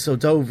the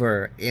episode's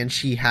over, and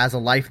she has a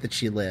life that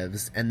she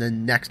lives, and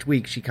then next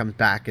week she comes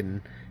back and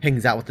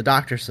hangs out with the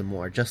Doctor some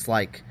more, just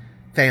like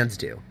fans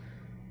do.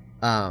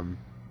 So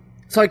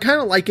I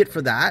kind of like it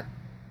for that,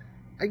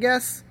 I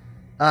guess.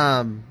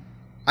 I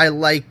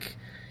like,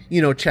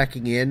 you know,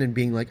 checking in and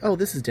being like, oh,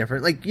 this is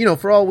different. Like, you know,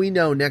 for all we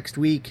know, next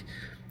week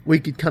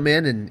we could come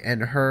in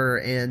and her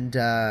and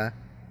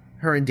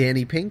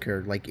Danny Pink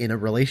are like in a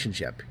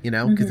relationship, you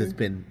know, because it's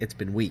been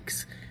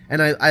weeks. And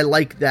I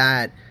like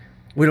that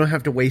we don't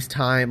have to waste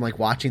time like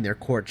watching their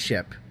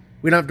courtship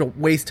we don't have to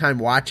waste time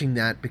watching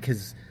that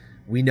because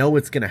we know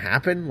it's going to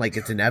happen. Like,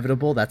 it's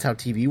inevitable. That's how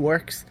TV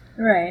works.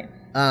 Right.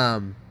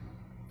 And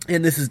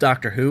this is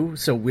Doctor Who,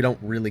 so we don't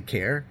really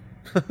care.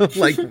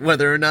 Like,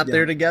 whether or not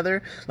they're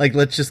together. Like,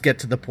 let's just get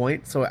to the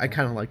point. So I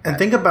kind of like that. And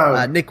think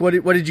about... Nick, what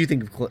did you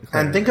think of Claire?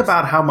 And think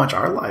about how much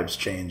our lives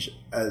change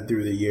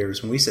through the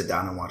years when we sit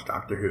down and watch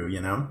Doctor Who, you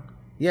know?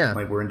 Yeah.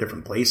 Like, we're in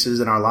different places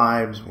in our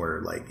lives.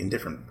 We're, like, in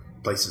different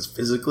places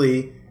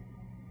physically.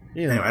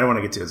 Yeah. Anyway, I don't want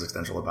to get too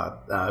existential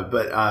about...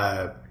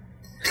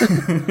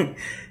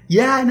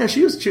 yeah, no,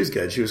 she was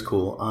good. She was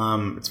cool.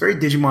 It's very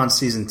Digimon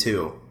Season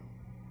 2.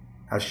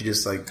 How she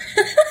just, like...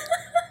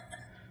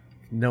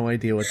 No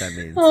idea what that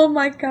means. Oh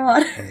my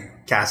god.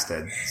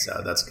 Casted, so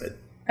that's good.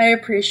 I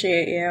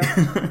appreciate you.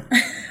 I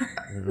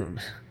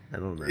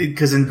don't know.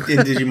 Because in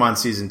Digimon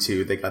Season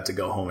 2, they got to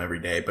go home every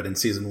day. But in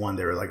Season 1,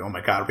 they were like, oh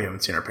my god, we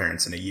haven't seen our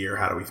parents in a year.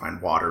 How do we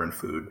find water and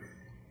food?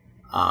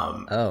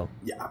 Oh.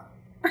 Yeah.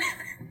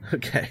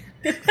 Okay.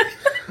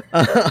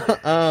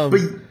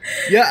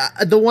 Yeah,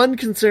 the one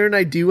concern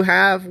I do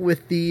have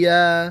with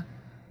the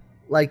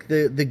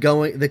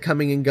the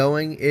coming and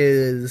going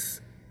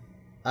is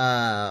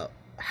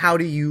how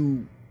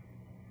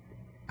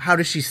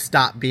does she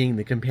stop being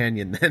the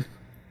companion then?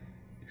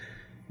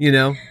 You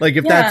know, like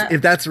if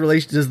that's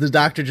relation, does the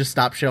Doctor just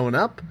stop showing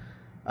up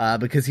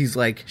because he's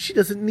like, she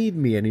doesn't need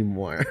me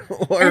anymore,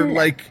 or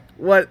like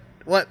what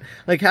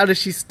like how does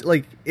she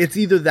like it's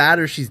either that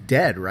or she's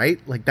dead, right?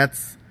 Like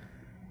that's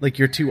like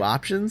your two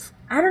options.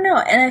 I don't know,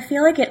 and I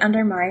feel like it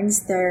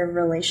undermines their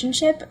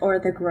relationship or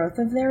the growth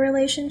of their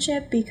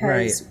relationship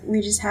because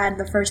we just had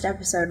the first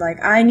episode like,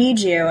 I need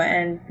you,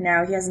 and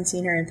now he hasn't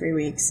seen her in 3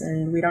 weeks,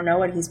 and we don't know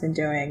what he's been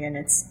doing, and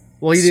it's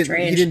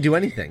strange. He didn't do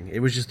anything.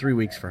 It was just 3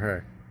 weeks for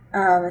her.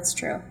 Oh, that's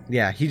true.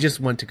 Yeah, he just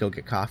went to go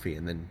get coffee,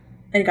 and then...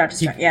 And got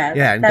distracted.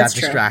 And got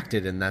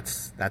distracted, and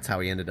that's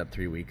how he ended up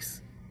 3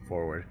 weeks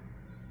forward.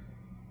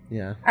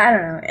 Yeah. I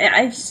don't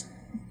know.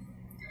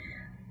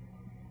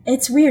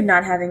 It's weird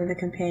not having the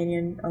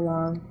companion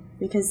along,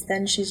 because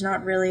then she's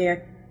not really a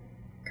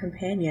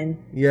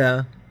companion.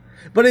 Yeah.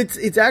 But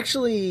it's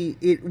actually,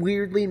 it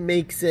weirdly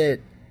makes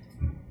it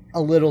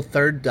a little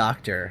third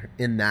Doctor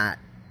in that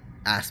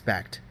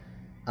aspect.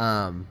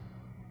 In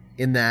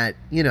that,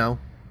 you know,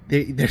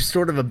 there's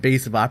sort of a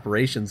base of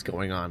operations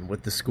going on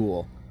with the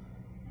school.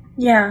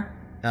 Yeah.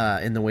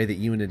 In the way that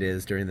UNIT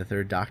is during the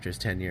third Doctor's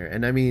tenure.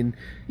 And I mean,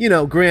 you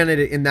know, granted,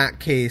 in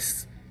that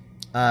case,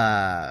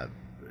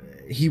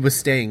 he was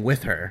staying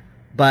with her,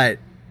 but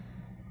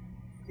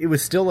it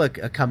was still a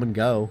come and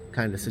go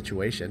kind of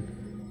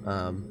situation.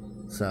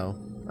 So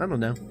I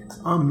don't know.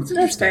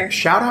 That's fair.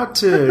 Shout out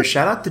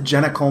to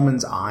Jenna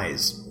Coleman's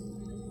eyes.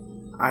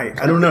 I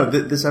don't know.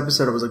 This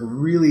episode I was like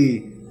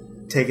really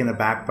taken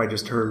aback by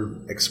just her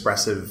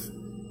expressive.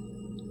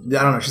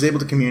 I don't know. She's able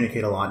to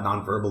communicate a lot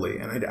non-verbally,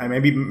 and I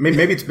maybe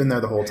it's been there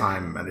the whole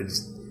time, and it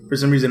just for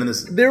some reason in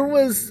this there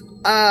was.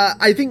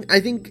 I think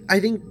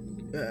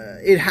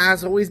it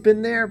has always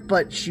been there,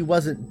 but she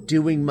wasn't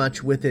doing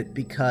much with it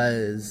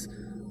because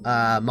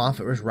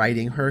Moffat was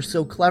writing her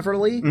so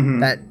cleverly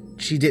that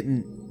she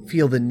didn't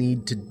feel the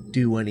need to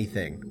do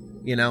anything,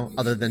 you know,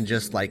 other than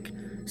just like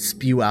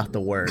spew out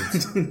the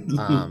words.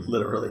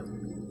 Literally.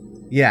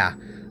 Yeah.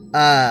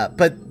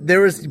 But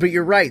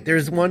you're right.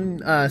 There's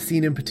one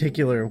scene in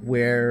particular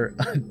where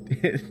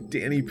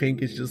Danny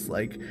Pink is just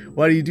like,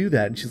 why do you do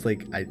that? And she's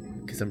like,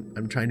 because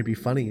I'm trying to be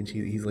funny. And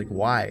he's like,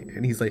 why?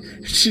 And he's like,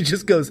 she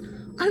just goes,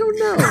 I don't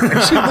know.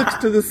 And she looks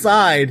to the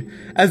side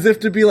as if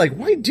to be like,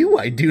 why do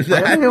I do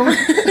that?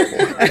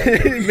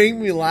 It made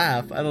me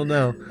laugh. I don't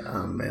know.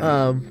 Oh,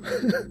 man.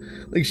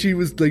 Like she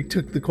was like,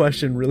 took the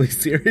question really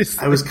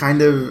seriously. I was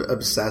kind of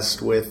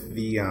obsessed with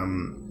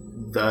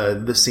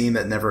the scene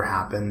that never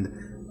happened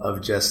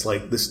of just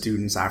like the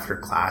students after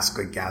class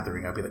like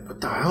gathering up, be like,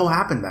 what the hell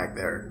happened back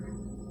there?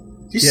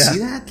 Did you see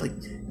that? Like,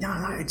 no,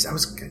 I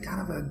was kind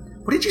of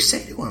what did you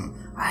say to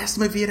him? I asked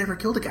him if he had ever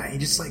killed a guy. He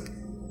just like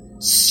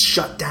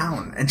shut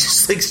down and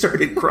just like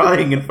started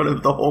crying in front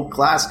of the whole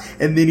class,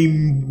 and then he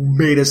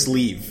made us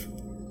leave.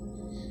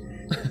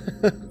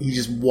 He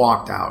just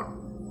walked out.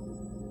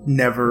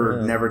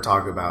 Never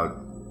talk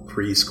about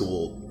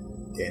preschool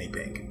Danny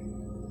Pink,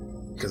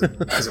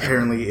 because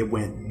apparently it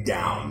went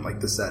down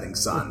like the setting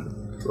sun.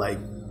 Like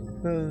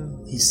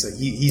he's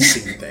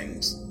seen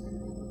things.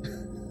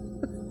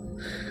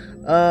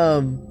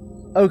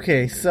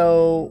 Okay,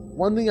 so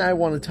one thing I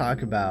want to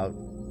talk about,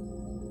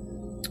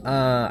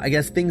 I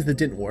guess things that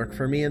didn't work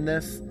for me in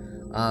this.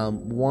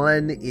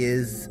 One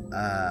is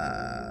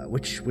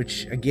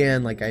which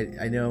again, like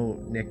I know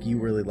Nick, you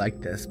really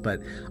liked this,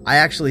 but I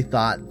actually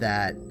thought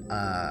that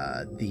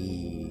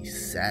the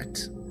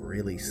set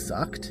really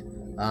sucked.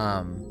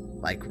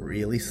 Like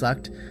really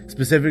sucked,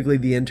 specifically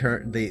the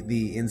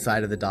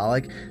inside of the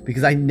Dalek,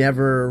 because I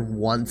never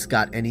once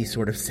got any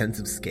sort of sense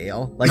of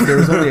scale. Like there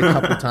was only a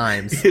couple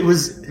times it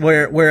was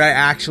where I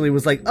actually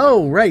was like,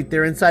 oh right,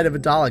 they're inside of a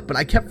Dalek, but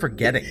I kept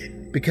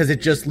forgetting because it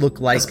just looked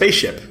like a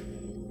spaceship.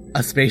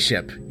 A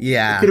spaceship,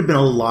 yeah. It could have been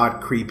a lot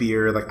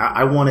creepier. Like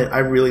I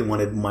really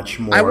wanted much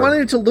more. I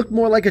wanted it to look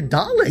more like a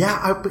Dalek. Yeah,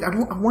 I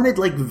wanted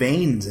like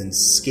veins and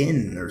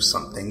skin or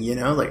something. You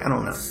know, like I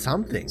don't know,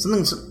 something.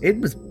 It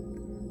was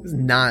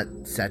not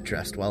set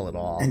dressed well at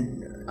all,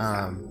 and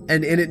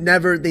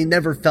they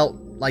never felt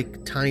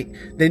like tiny.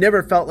 They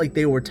never felt like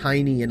they were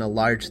tiny in a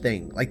large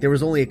thing. Like there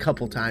was only a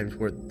couple times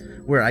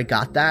where I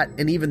got that,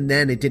 and even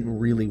then it didn't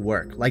really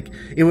work. Like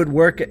it would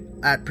work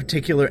at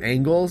particular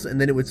angles, and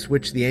then it would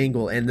switch the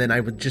angle, and then I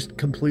would just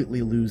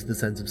completely lose the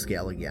sense of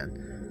scale again.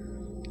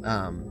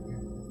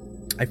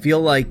 I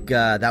feel like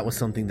that was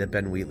something that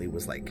Ben Wheatley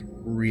was like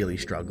really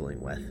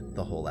struggling with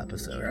the whole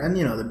episode. And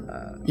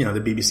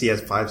the BBC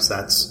has 5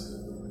 sets.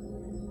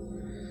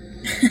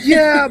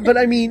 Yeah, but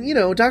I mean,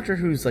 Doctor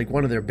Who's like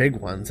one of their big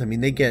ones. I mean,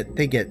 they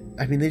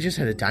just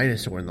had a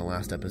dinosaur in the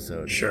last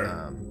episode. Sure.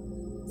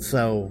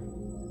 So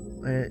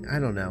I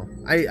don't know.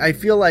 I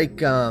feel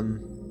like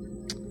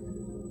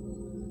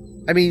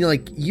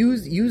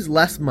use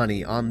less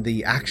money on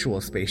the actual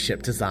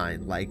spaceship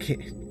design. Like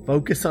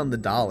focus on the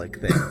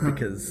Dalek thing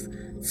because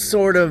it's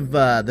sort of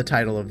the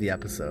title of the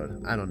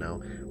episode. I don't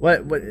know.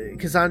 What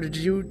Cassandra,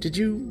 did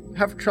you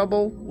have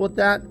trouble with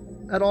that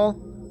at all?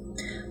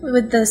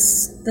 With the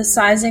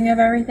sizing of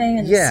everything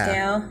and the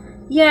scale?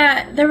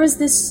 Yeah, there was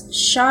this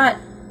shot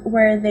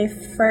where they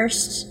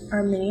first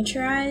are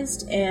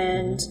miniaturized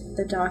and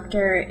the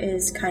Doctor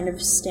is kind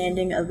of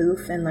standing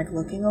aloof and like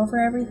looking over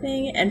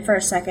everything, and for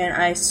a second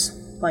I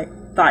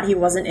thought he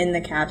wasn't in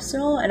the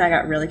capsule and I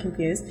got really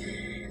confused.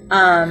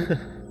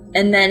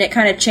 And then it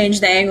kind of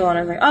changed the angle and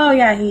I was like, oh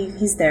yeah,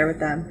 he's there with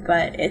them.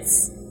 But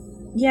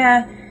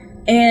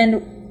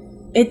and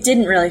it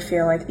didn't really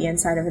feel like the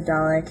inside of a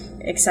Dalek,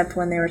 except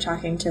when they were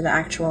talking to the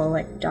actual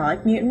like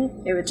Dalek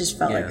mutant. It just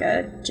felt like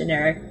a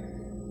generic,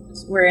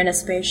 we're in a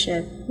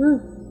spaceship. Woo.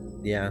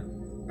 Yeah.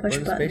 Push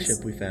what buttons.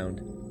 Spaceship we found.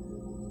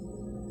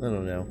 I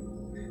don't know.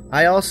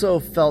 I also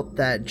felt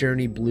that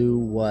Journey Blue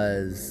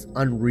was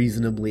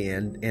unreasonably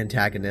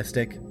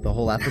antagonistic the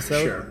whole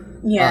episode. Sure.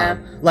 Yeah.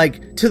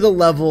 Like to the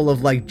level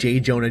of like J.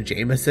 Jonah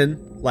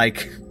Jameson.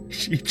 Like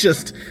she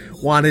just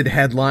wanted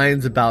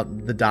headlines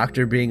about the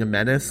Doctor being a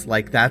menace.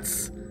 Like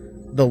that's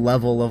the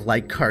level of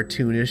like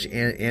cartoonish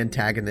and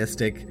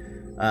antagonistic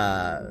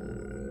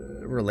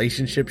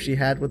relationship she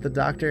had with the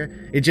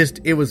Doctor.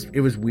 It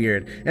was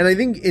weird. And I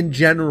think in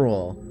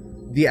general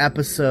the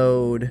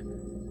episode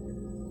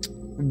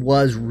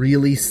was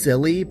really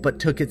silly but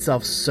took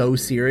itself so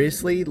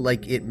seriously,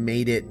 like it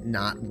made it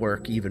not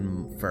work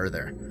even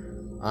further.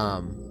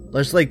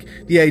 There's like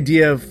the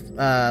idea of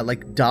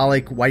like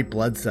Dalek white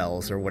blood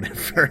cells or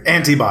whatever.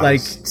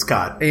 Antibodies, like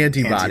Scott.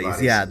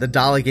 Antibodies, yeah, the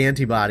Dalek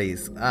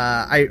antibodies.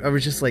 I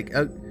was just like,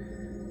 oh,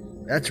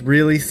 that's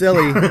really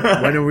silly.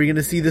 When are we going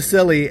to see the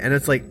silly? And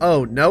it's like,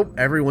 oh, nope,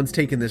 everyone's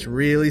taking this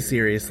really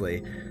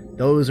seriously.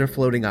 Those are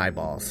floating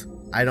eyeballs.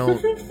 I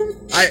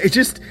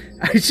just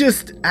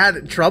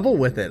had trouble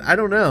with it. I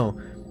don't know.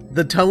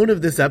 The tone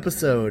of this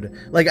episode,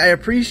 like I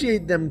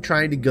appreciate them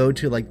trying to go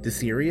to like the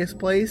serious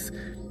place,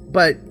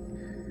 but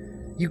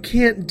you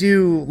can't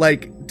do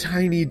like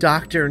tiny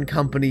Doctor and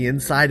company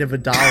inside of a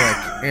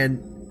Dalek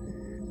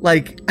and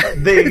like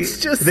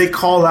they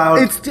call out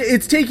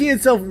it's taking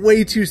itself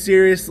way too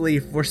seriously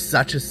for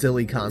such a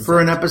silly concept. For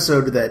an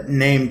episode that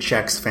name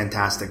checks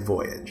Fantastic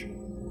Voyage.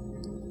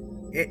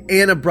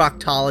 And a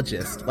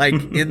proctologist, like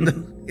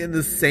in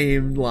the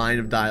same line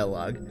of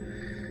dialogue.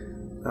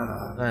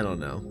 I don't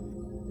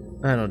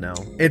know.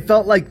 It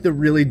felt like the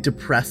really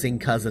depressing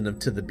cousin of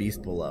To the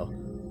Beast Below.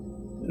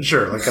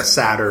 Sure, like a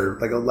sadder,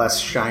 like a less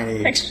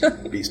shiny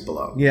Beast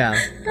Below. Yeah,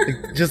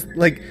 just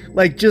like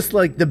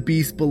the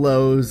Beast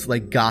Below's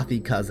like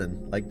gothy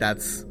cousin. Like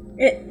that's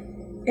it.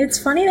 It's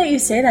funny that you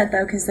say that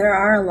though, because there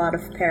are a lot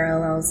of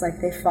parallels. Like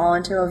they fall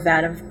into a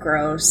vat of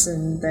gross,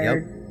 and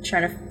they're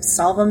trying to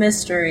solve a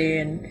mystery.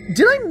 And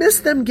did I miss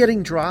them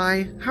getting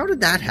dry? How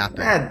did that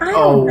happen? I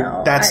don't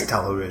know. That's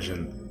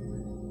television.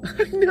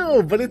 I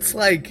know, but it's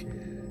like,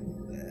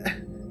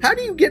 how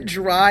do you get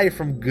dry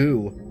from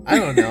goo? I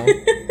don't know.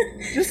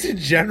 Just in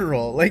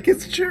general. Like,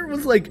 it sure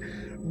was, like,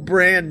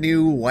 brand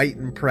new, white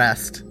and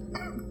pressed.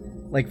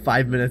 Like,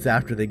 5 minutes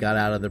after they got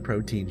out of the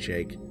protein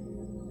shake.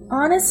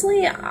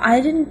 Honestly,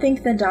 I didn't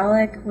think the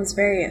Dalek was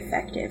very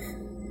effective.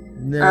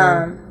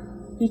 No.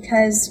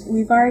 Because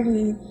we've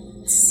already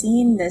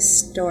seen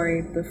this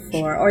story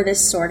before, or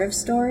this sort of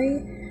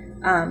story,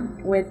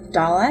 with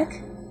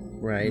Dalek.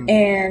 Right.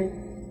 And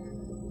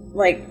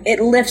like, it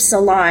lifts a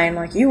line,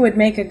 like, you would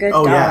make a good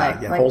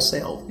Dalek. Yeah, like,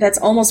 wholesale. That's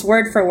almost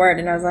word for word,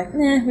 and I was like,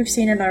 we've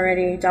seen it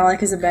already.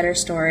 Dalek is a better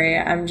story.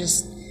 I'm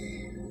just...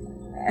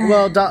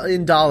 Well,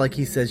 in Dalek,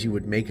 he says you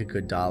would make a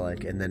good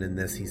Dalek, and then in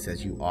this, he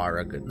says you are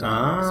a good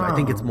Dalek. So I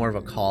think it's more of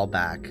a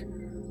callback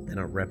than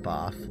a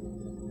ripoff.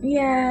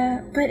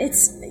 Yeah, but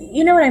it's...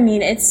 You know what I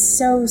mean? It's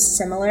so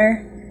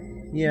similar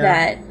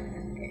that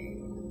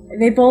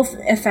they both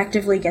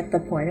effectively get the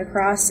point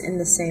across in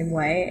the same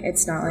way.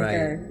 It's not like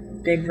a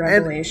big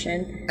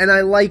revelation. And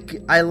I like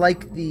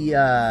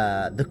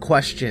the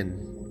question.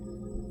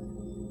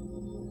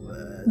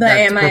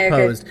 am I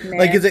proposed. a good man?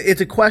 Like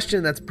it's a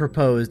question that's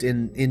proposed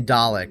in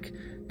Dalek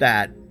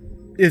that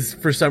is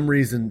for some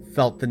reason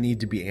felt the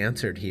need to be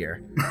answered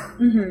here.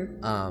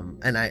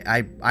 Mm-hmm. And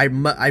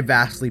I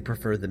vastly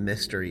prefer the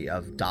mystery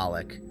of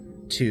Dalek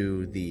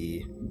to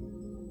the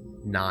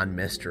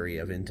non-mystery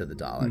of Into the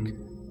Dalek.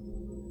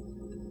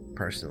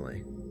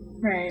 Personally,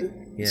 right.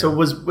 Yeah.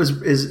 So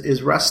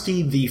is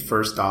Rusty the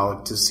first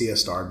Dalek to see a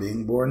star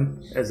being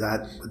born? Is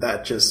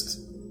that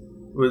just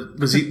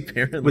was he?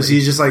 Apparently. Was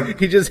he just like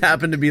he just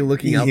happened to be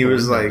looking out he the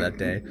was window like that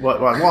day?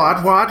 What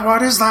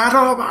is that?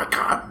 Oh my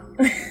god!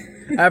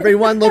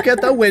 Everyone, look at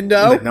the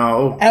window.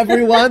 No.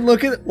 Everyone,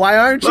 look at. Why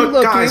aren't you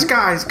Look, looking?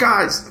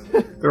 guys!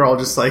 They're all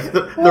just like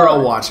they're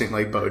all watching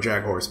like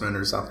BoJack Horseman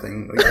or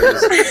something. Like,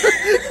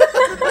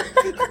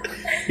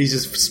 he's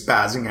just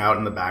spazzing out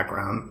in the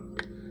background.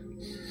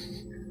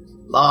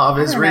 Love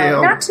is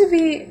real. Not to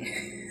be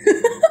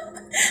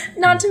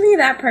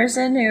that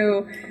person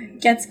who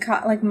gets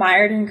caught like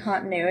mired in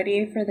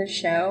continuity for the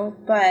show,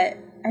 but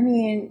I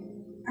mean,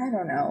 I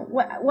don't know.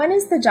 When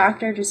is the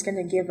Doctor just going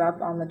to give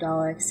up on the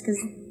Daleks? Because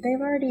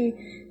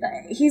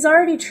he's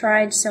already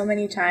tried so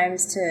many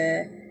times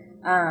to,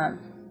 I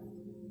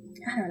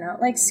don't know.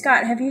 Like,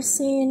 Scott, have you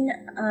seen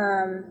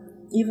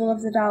Evil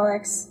of the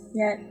Daleks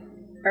yet?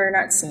 Or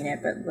not seen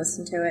it, but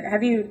listened to it.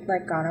 Have you,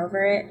 like, gone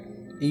over it?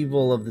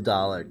 Evil of the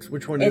Daleks.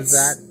 Which one is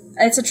that?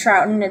 It's a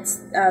Troughton. It's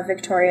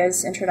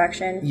Victoria's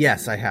introduction.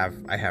 Yes, I have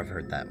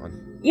heard that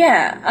one.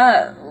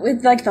 Yeah,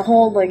 with like the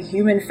whole like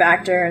human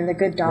factor and the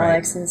good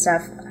Daleks and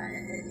stuff.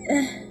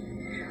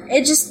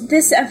 It just,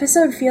 this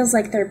episode feels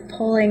like they're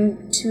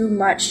pulling too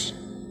much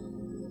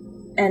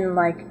and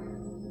like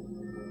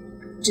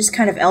just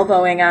kind of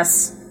elbowing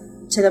us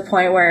to the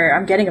point where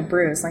I'm getting a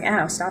bruise. Like,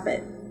 ow, stop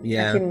it.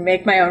 Yeah. I can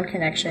make my own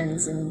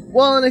connections. And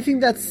well, and I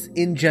think that's,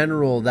 in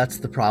general, that's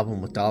the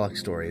problem with Dalek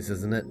stories,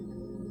 isn't it?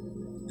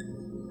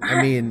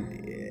 I mean,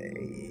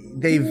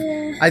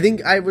 I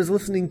think I was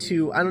listening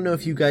to, I don't know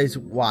if you guys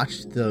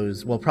watched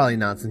those, well, probably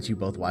not since you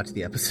both watched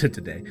the episode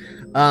today,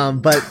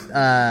 but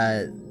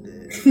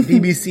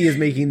BBC is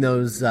making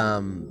those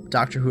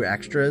Doctor Who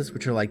extras,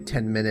 which are like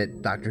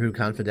 10-minute Doctor Who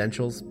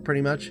confidentials,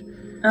 pretty much.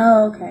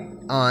 Oh, okay.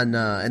 On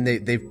and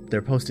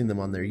they're posting them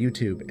on their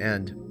YouTube,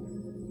 and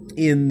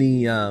in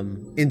the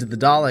Into the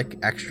Dalek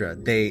extra,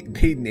 they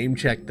name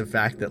checked the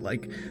fact that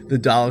like the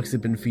Daleks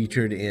have been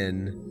featured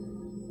in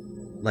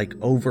like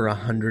over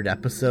 100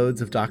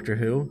 episodes of Doctor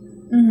Who,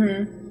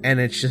 and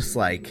it's just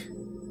like,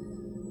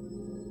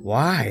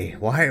 why?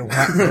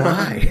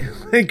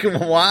 Like,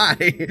 why?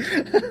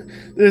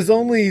 There's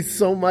only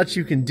so much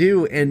you can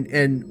do,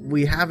 and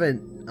we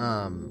haven't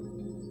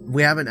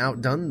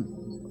outdone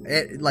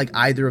it, like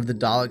either of the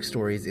Dalek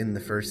stories in the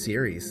first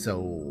series.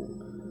 So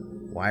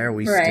why are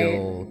we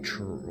still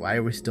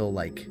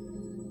like,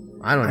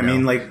 I don't know. I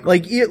mean, like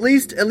at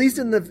least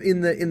in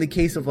the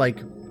case of like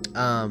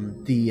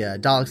the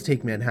Daleks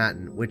Take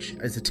Manhattan, which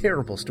is a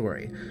terrible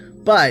story,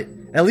 but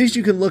at least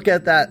you can look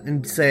at that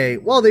and say,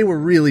 well, they were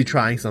really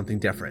trying something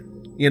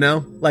different, you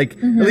know? Like,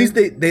 at least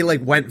they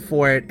like went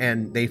for it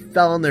and they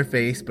fell on their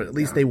face, but at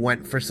least they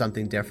went for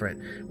something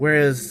different.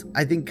 Whereas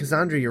I think,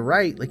 Cassandra, you're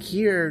right. Like,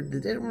 here, they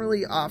didn't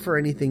really offer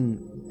anything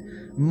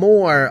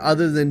more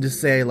other than to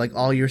say, like,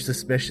 all your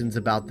suspicions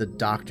about the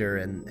Doctor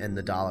and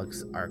the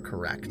Daleks are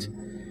correct.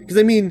 Because,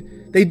 I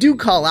mean, they do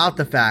call out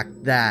the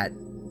fact that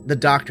the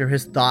Doctor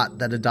has thought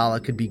that a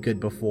Dalek could be good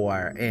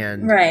before,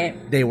 and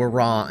they were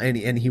wrong,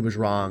 and he was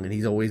wrong, and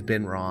he's always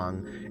been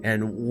wrong.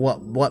 And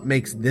what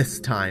makes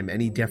this time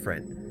any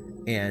different?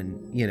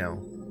 And you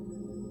know,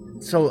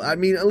 so I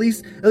mean, at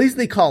least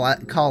they call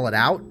it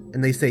out,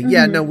 and they say,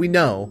 yeah, no, we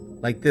know,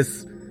 like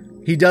this,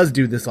 he does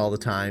do this all the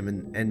time,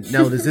 and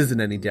no, this isn't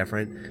any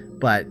different.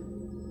 But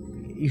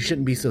you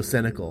shouldn't be so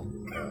cynical,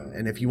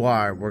 and if you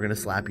are, we're gonna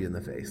slap you in the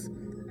face.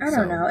 I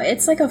don't know.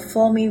 It's like a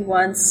fool me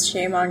once,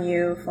 shame on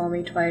you, fool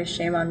me twice,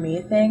 shame on me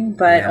thing,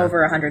 but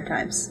over 100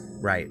 times.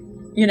 Right.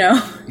 You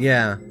know?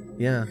 Yeah.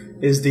 Yeah.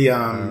 Is the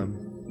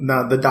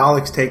no, the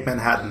Daleks Take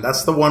Manhattan.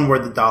 That's the one where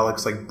the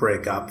Daleks like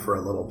break up for a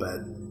little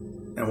bit,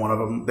 and one of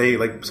them,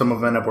 some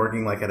of them end up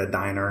working like at a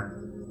diner.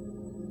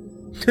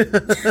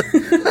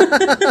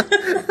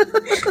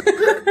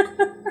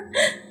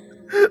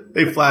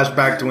 They flash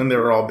back to when they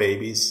were all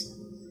babies.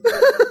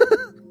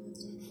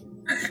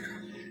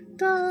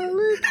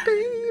 Dalek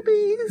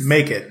babies.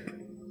 Make it.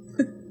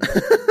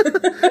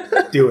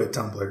 Do it,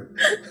 Tumblr.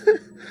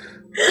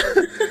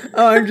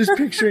 Oh, I'm just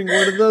picturing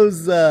one of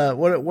those.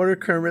 What are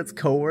Kermit's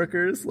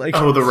coworkers like?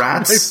 Oh, the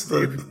rats.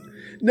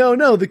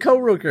 No, the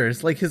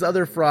coworkers, like his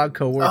other frog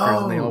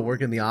coworkers, and they all work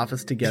in the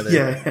office together.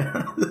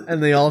 Yeah.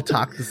 And they all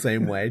talk the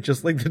same way,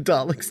 just like the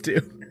Daleks do.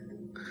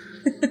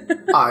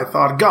 I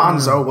thought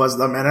Gonzo was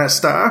the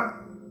minister.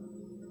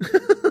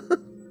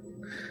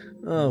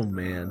 Oh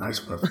man, I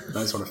just want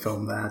to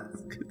film that.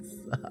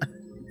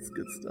 It's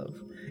good stuff.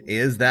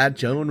 Is that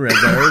Joan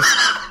Rivers?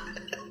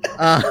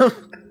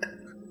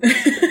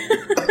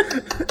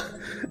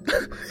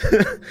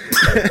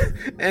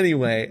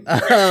 Anyway,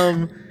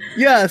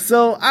 yeah.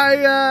 So I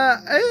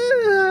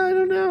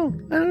don't know.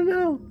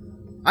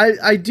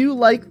 I do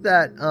like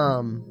that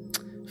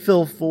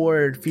Phil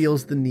Ford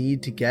feels the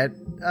need to get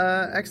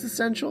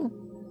existential.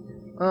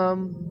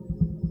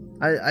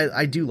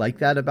 I do like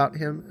that about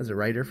him as a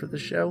writer for the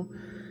show.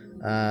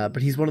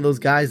 But he's one of those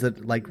guys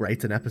that like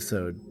writes an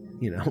episode,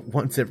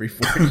 once every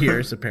 4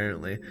 years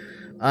apparently.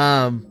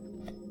 Yeah,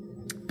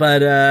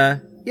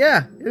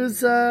 it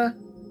was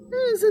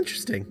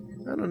interesting.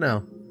 I don't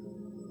know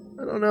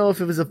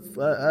if it was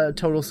a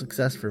total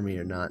success for me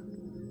or not.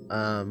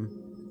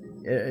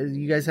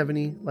 You guys have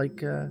any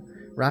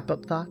wrap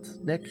up thoughts,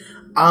 Nick?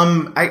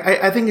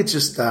 I think it's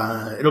just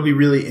it'll be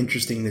really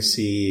interesting to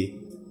see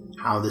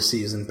how the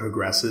season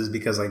progresses,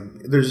 because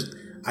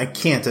I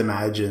can't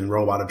imagine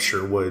Robot of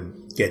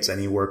Sherwood gets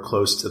anywhere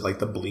close to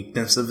the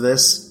bleakness of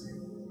this.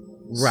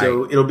 Right.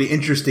 So it'll be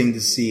interesting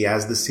to see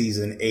as the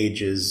season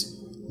ages,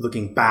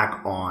 looking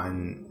back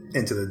on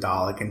Into the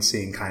Dalek and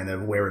seeing kind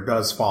of where it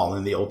does fall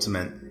in the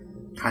ultimate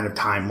kind of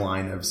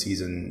timeline of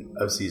season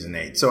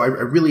 8. So I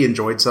really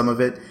enjoyed some of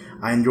it.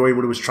 I enjoyed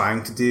what it was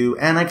trying to do,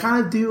 and I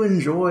kind of do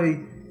enjoy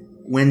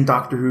when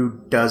Doctor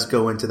Who does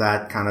go into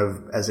that kind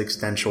of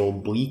existential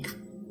bleak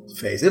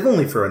phase, if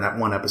only for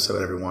one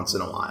episode every once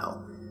in a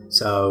while.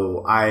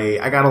 So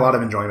I got a lot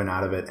of enjoyment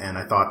out of it, and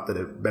I thought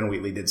that Ben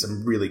Wheatley did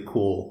some really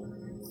cool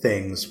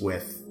things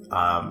with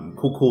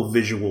cool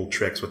visual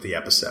tricks with the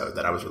episode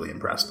that I was really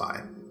impressed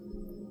by.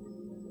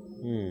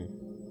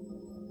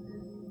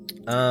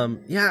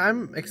 Yeah,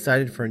 I'm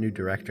excited for a new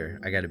director.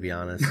 I got to be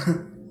honest.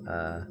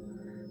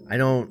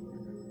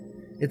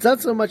 It's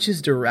not so much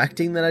his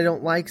directing that I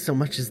don't like, so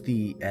much as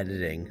the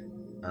editing.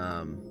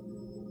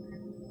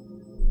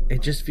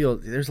 It just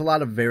feels there's a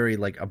lot of very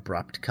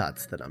abrupt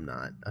cuts that I'm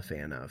not a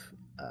fan of.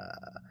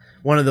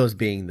 One of those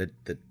being the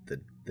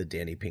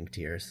Danny Pink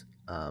tears.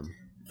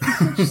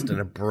 Just an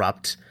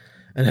abrupt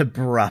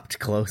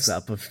close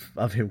up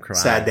of him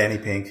crying. Sad Danny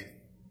Pink.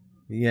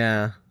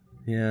 Yeah.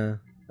 I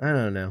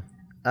don't know.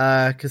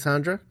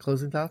 Cassandra,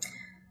 closing thoughts?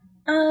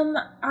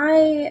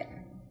 I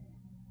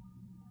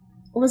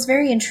was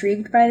very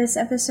intrigued by this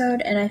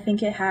episode, and I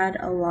think it had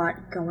a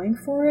lot going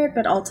for it,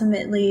 but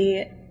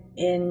ultimately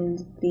in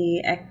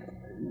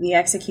the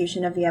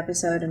execution of the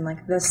episode and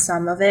the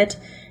sum of it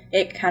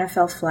kind of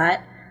fell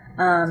flat.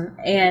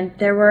 And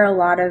there were a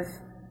lot of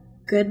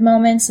good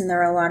moments, and there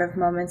were a lot of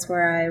moments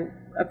where I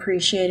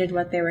appreciated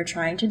what they were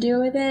trying to do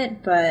with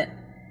it, but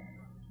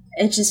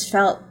it just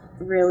felt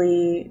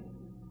really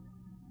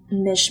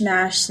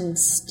mishmashed and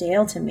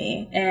stale to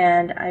me.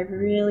 And I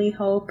really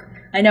hope,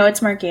 I know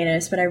it's Mark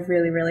Gatiss, but I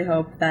really, really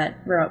hope that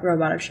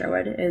Robot of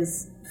Sherwood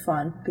is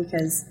fun,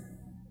 because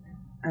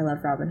I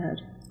love Robin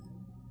Hood.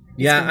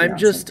 Yeah,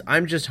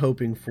 I'm just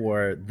hoping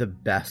for the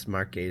best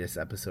Mark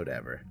Gatiss episode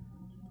ever.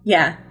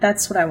 Yeah,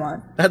 that's what I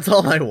want. That's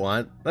all I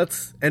want.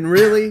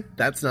 Really,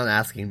 that's not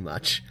asking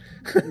much.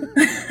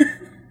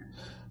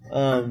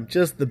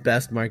 Just the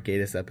best Mark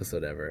Gatiss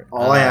episode ever.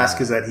 All I ask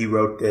is that he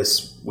wrote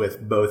this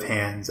with both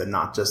hands and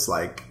not just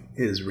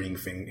his ring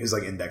finger, his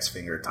index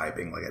finger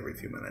typing every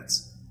few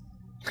minutes.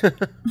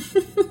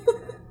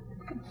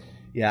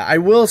 Yeah, I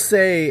will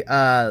say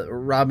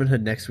Robin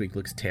Hood next week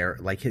looks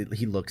terrible.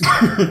 He looks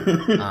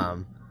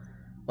terrible.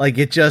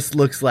 It just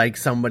looks like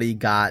somebody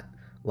got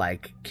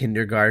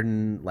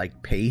kindergarten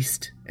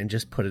paste and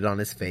just put it on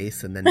his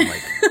face, and then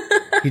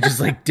he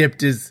just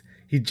dipped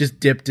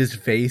his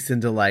face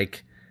into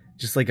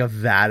just a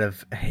vat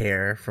of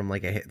hair from a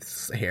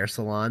hair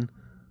salon.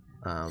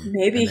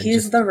 Maybe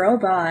he's the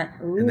robot.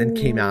 Ooh. And then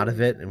came out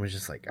of it and was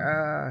just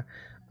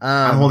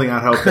I'm holding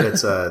out hope that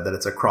it's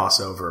a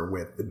crossover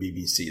with the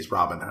BBC's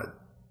Robin Hood.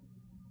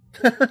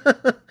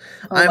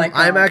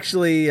 I'm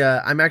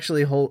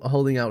actually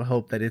holding out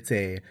hope that it's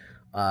a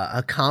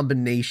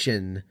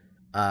combination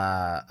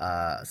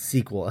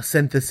sequel, a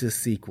synthesis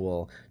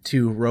sequel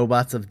to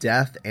Robots of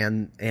Death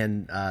and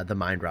The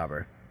Mind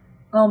Robber.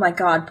 Oh my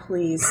god,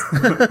 please.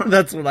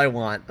 That's what I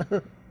want.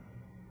 Oh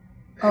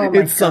my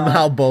it's God.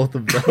 Somehow both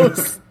of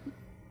those.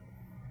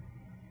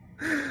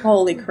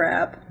 Holy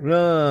crap.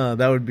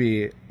 That would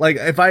be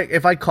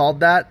if I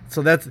called that,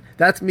 so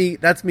that's me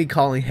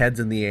calling heads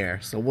in the air.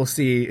 So we'll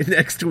see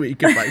next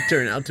week if I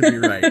turn out to be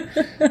right.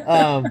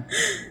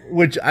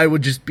 Which I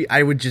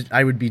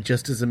would be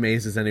just as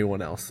amazed as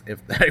anyone else if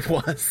that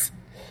was.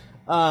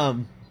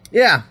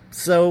 Yeah.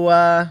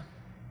 So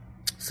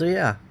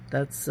yeah.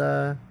 That's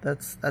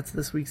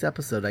this week's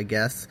episode, I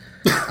guess.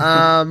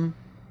 I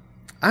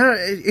don't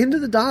know, Into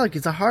the Dalek,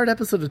 it's a hard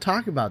episode to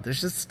talk about.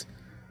 There's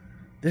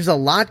a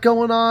lot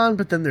going on,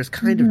 but then there's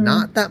kind of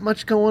not that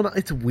much going on.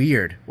 It's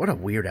weird. What a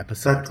weird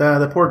episode.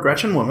 The poor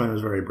Gretchen woman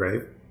was very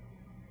brave.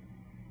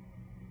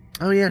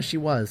 Oh yeah, she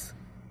was.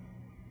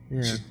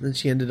 Yeah, then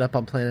she ended up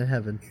on Planet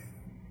Heaven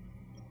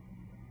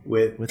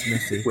with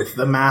Missy, with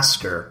the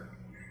Master.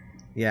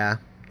 Yeah.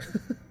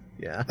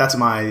 Yeah, that's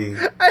my.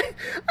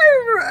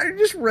 I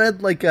just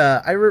read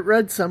I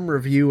read some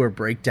review or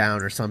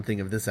breakdown or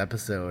something of this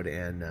episode,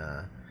 and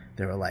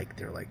they were like,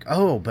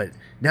 oh, but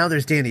now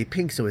there's Danny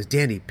Pink. So is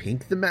Danny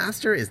Pink the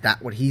master? Is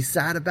that what he's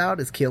sad about?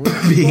 Is killing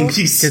people because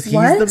he's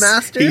the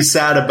master? He's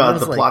sad about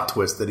the plot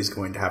twist that he's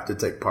going to have to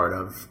take part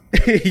of.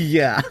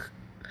 Yeah.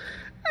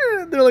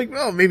 They're like,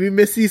 oh, maybe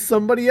Missy's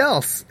somebody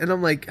else. And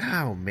I'm like,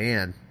 oh,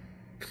 man.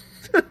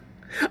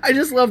 I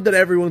just love that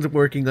everyone's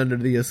working under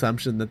the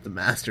assumption that the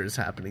master is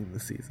happening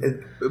this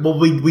season.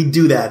 We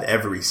do that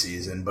every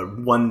season, but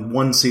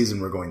one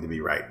season we're going to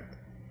be right.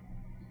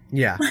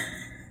 Yeah.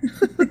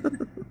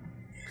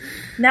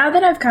 Now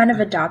that I've kind of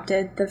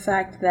adopted the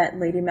fact that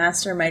Lady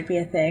Master might be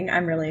a thing,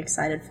 I'm really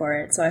excited for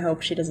it. So I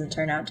hope she doesn't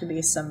turn out to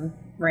be some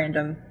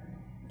random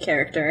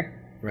character.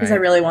 Because I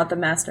really want the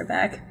Master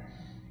back.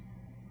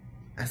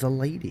 As a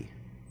lady.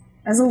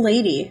 As a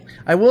lady.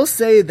 I will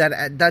say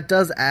that that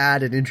does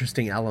add an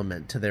interesting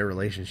element to their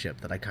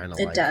relationship that I kind of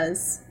like. It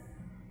does.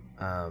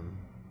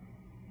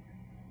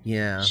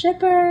 Yeah.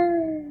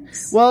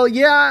 Shippers. Well,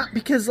 yeah,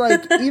 because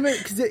like even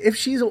cause if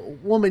she's a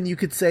woman, you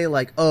could say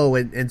like, oh,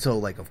 and so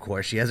like of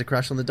course she has a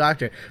crush on the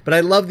Doctor. But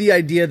I love the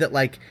idea that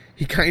like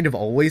he kind of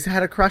always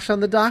had a crush on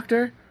the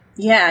Doctor.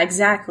 Yeah,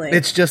 exactly.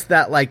 It's just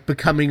that like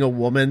becoming a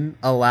woman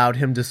allowed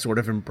him to sort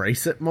of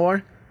embrace it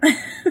more.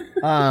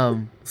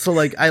 So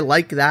like I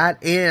like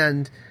that,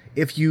 and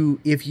if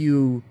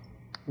you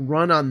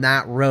run on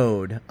that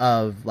road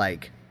of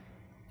like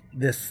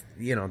this,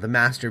 you know, the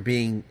Master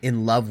being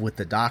in love with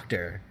the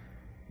Doctor,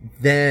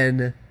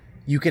 then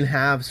you can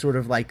have sort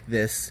of like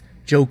this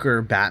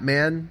Joker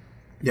Batman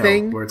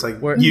thing where it's like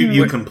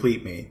you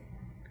complete me,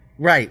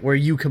 right? Where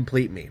you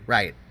complete me,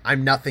 right?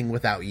 I'm nothing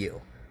without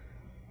you.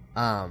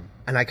 And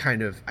I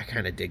kind of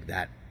dig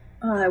that.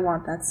 Oh, I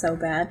want that so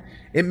bad.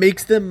 It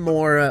makes them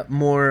more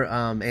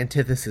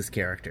antithesis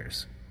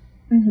characters.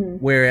 Mm-hmm.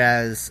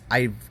 Whereas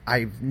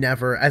I've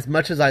never, as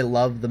much as I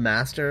love the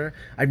Master,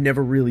 I've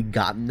never really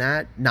gotten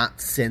that.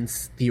 Not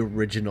since the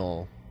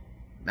original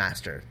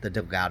Master, the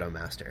Delgado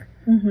Master.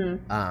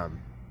 Mm-hmm.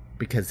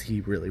 Because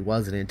he really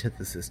was an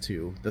antithesis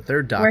to the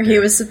Third Doctor. Where he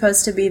was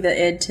supposed to be the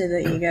id to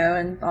the ego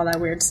and all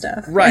that weird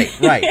stuff. Right.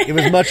 It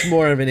was much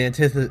more of an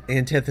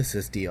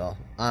antithesis deal.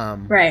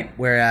 Right.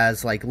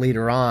 Whereas, like,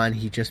 later on,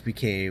 he just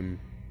became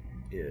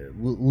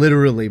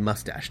literally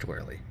mustache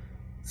twirly.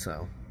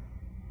 So.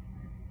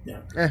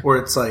 Yeah. Or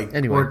it's like,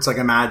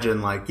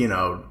 imagine, like, you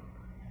know,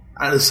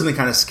 there's something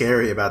kind of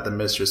scary about the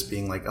mistress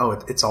being like,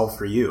 oh, it's all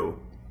for you.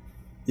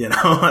 You know?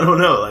 I don't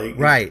know.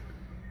 Like.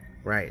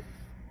 Right.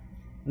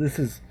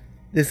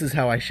 This is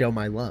how I show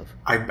my love.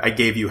 I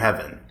gave you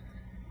heaven.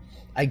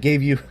 I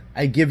give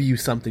you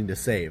something to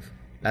save.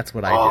 That's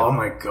what I do. Oh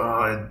my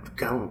god.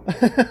 Go.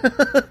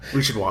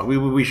 We should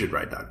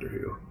write Doctor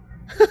Who.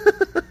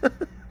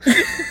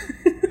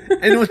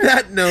 And with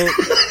that note,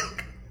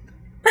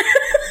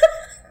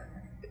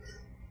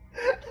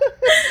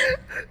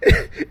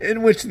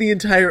 in which the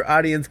entire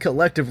audience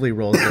collectively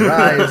rolls their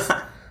eyes,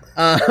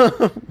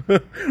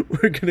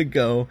 we're gonna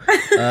go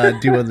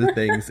do other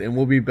things, and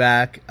we'll be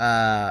back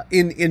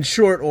in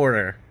short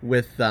order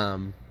with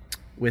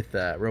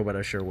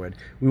Roboto Sherwood.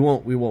 We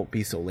won't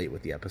be so late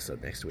with the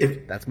episode next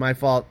week. That's my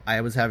fault.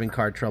 I was having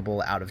car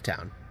trouble out of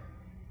town.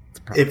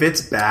 If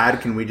it's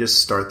bad, can we just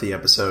start the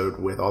episode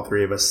with all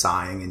three of us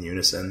sighing in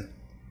unison?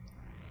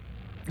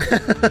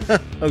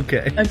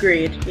 Okay.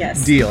 Agreed.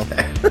 Yes. Deal.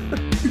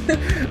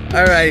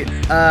 All right.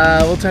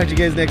 We'll talk to you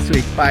guys next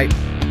week. Bye.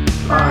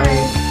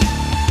 Bye.